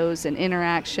videos and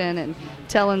interaction and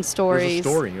telling stories. There's a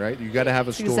story, right? You got to have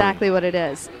a story. Exactly what it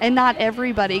is. And not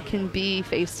everybody can be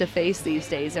face to face these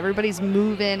days. Everybody's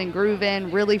moving and grooving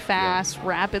really fast,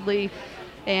 rapidly,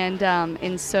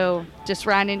 and so just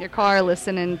riding in your car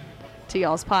listening to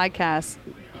y'all's podcast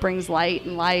brings light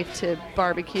and life to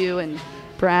barbecue and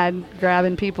Brad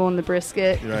grabbing people in the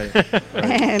brisket. Right.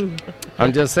 And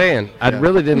I'm just saying, I Yeah.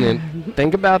 really didn't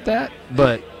think about that,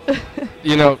 but I'm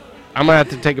gonna have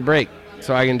to take a break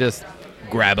so I can just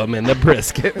grab them in the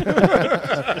brisket.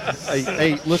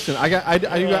 hey, listen.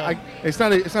 It's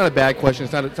not a bad question.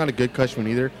 It's not a good question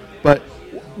either. But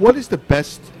what is the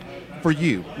best for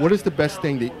you? What is the best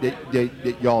thing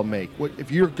that y'all make? What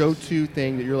if your go-to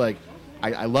thing that you're like,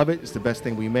 I love it. It's the best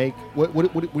thing we make. What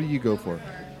do you go for?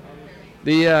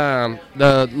 The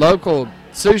local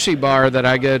sushi bar that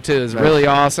I go to is really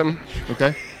awesome.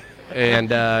 Okay. And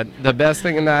the best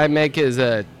thing that I make is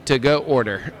a to-go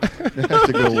order.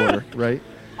 To-go order, right?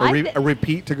 A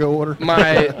repeat to-go order?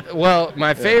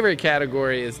 My favorite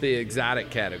category is the exotic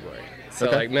category. So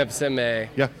Okay. like Memphis MA,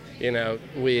 Yeah.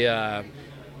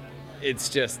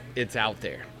 it's out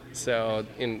there. So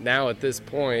now at this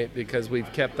point, because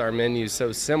we've kept our menu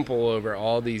so simple over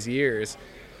all these years,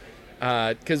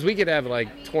 because we could have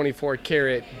like 24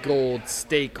 karat gold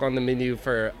steak on the menu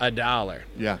for $1.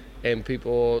 Yeah. And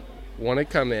people want to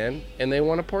come in and they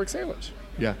want a pork sandwich.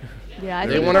 Yeah. yeah, I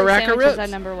They think want a pork rack of sandwich is ribs. our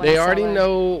number one They already seller.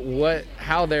 know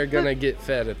how they're gonna get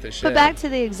fed at the shed. But back to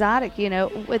the exotic,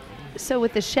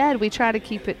 with the shed, we try to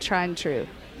keep it tried and true.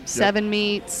 7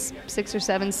 meats, 6 or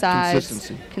 7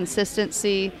 sides.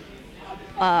 Consistency.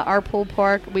 Our pulled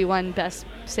pork, we won Best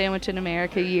Sandwich in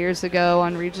America years ago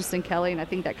on Regis and Kelly, and I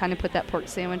think that kind of put that pork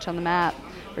sandwich on the map,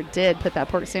 or did put that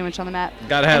pork sandwich on the map.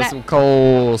 Gotta have some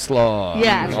coleslaw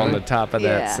Yeah. on the top of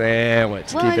Yeah. that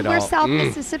sandwich. Well, Keep and it we're all. South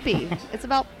Mississippi. It's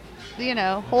about,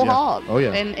 whole Yeah. hog Oh,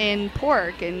 yeah. and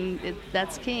pork, and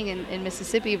that's king in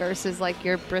Mississippi versus like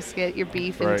your brisket, your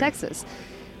beef in Right. Texas.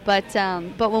 But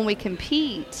when we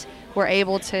compete, we're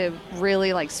able to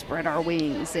really like spread our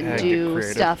wings and Yeah, get do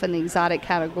creative. stuff in the exotic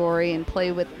category and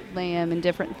play with lamb and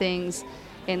different things.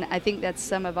 And I think that's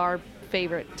some of our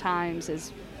favorite times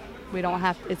is we don't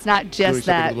have, it's not just something a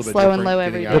that little bit slow and different, low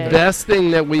getting every out day. The best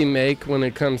thing that we make when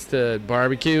it comes to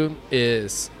barbecue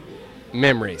is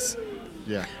memories.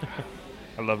 Yeah.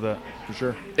 I love that. For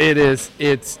sure.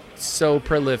 It's so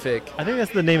prolific. I think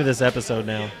that's the name of this episode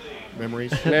now.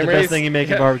 Memories. The best thing you make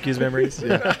in barbecues, memories.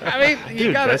 Yeah. I mean, you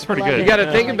Dude, gotta, that's pretty good. You got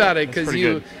to think about it That's because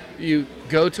pretty you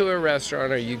go to a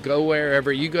restaurant or you go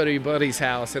wherever, you go to your buddy's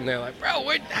house and they're like, bro,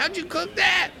 how'd you cook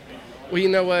that? Well, you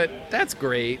know what? That's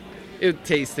great. It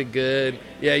tasted good.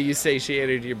 Yeah, you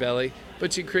satiated your belly,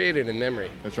 but you created a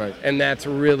memory. That's right. And that's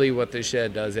really what the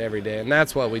shed does every day, and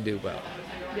that's what we do well.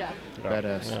 Yeah.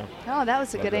 Badass. Oh, that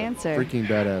was a good answer. Freaking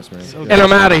badass, man. And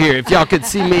I'm out of here. If y'all could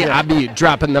see me, I'd be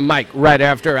dropping the mic right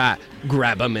after I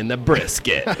grab them in the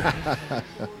brisket.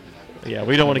 Yeah,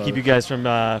 we don't want to keep you guys from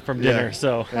dinner.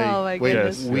 So hey, oh my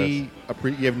goodness, goodness.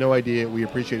 You have no idea. We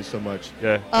appreciate it so much.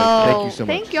 Yeah. Thank you so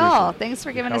much. Thank y'all. Thanks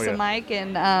for giving us yeah. a mic,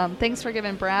 and thanks for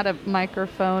giving Brad a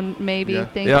microphone. Maybe. Yeah.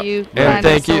 Thank you. And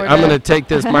thank you. I'm going to take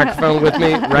this microphone with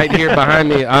me right here behind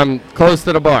me. I'm close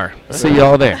to the bar. See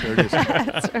y'all there.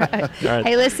 That's right.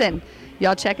 Hey, listen,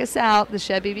 y'all check us out,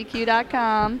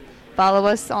 theshedbbq.com. Follow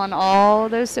us on all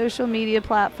those social media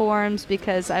platforms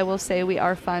because I will say we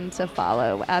are fun to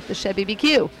follow at the Shed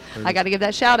BBQ. I got to give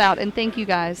that shout out and thank you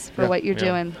guys for what you're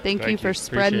doing. Thank you for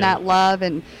spreading that love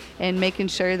and making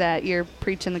sure that you're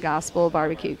preaching the gospel of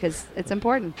barbecue because it's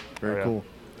important. Very cool.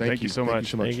 Thank you so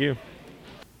much. Thank you.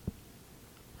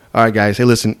 All right, guys. Hey,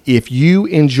 listen, if you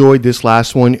enjoyed this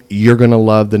last one, you're going to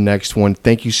love the next one.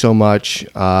 Thank you so much,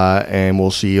 and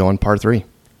we'll see you on part 3.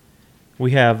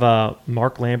 We have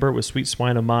Mark Lambert with Sweet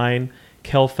Swine of Mine,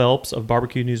 Kel Phelps of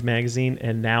Barbecue News Magazine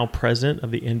and now president of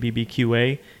the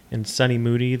NBBQA, and Sonny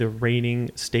Moody, the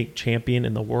reigning state champion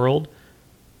in the world.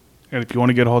 And if you want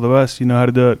to get a hold of us, you know how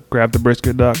to do it.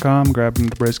 GrabTheBrisket.com,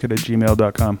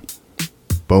 GrabTheBrisket@gmail.com.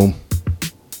 Boom.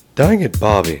 Dang it,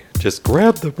 Bobby. Just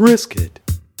grab the brisket.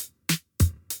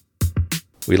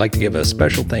 We'd like to give a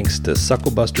special thanks to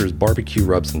Sucklebuster's Barbecue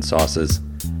Rubs and Sauces,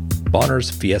 Bonner's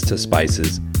Fiesta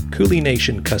Spices, Cooley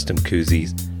Nation Custom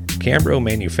Koozies, Cambro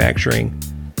Manufacturing,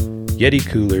 Yeti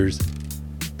Coolers,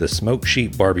 the Smoke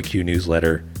Sheep Barbecue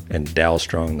Newsletter, and Dow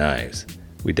Strong Knives.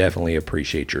 We definitely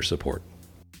appreciate your support.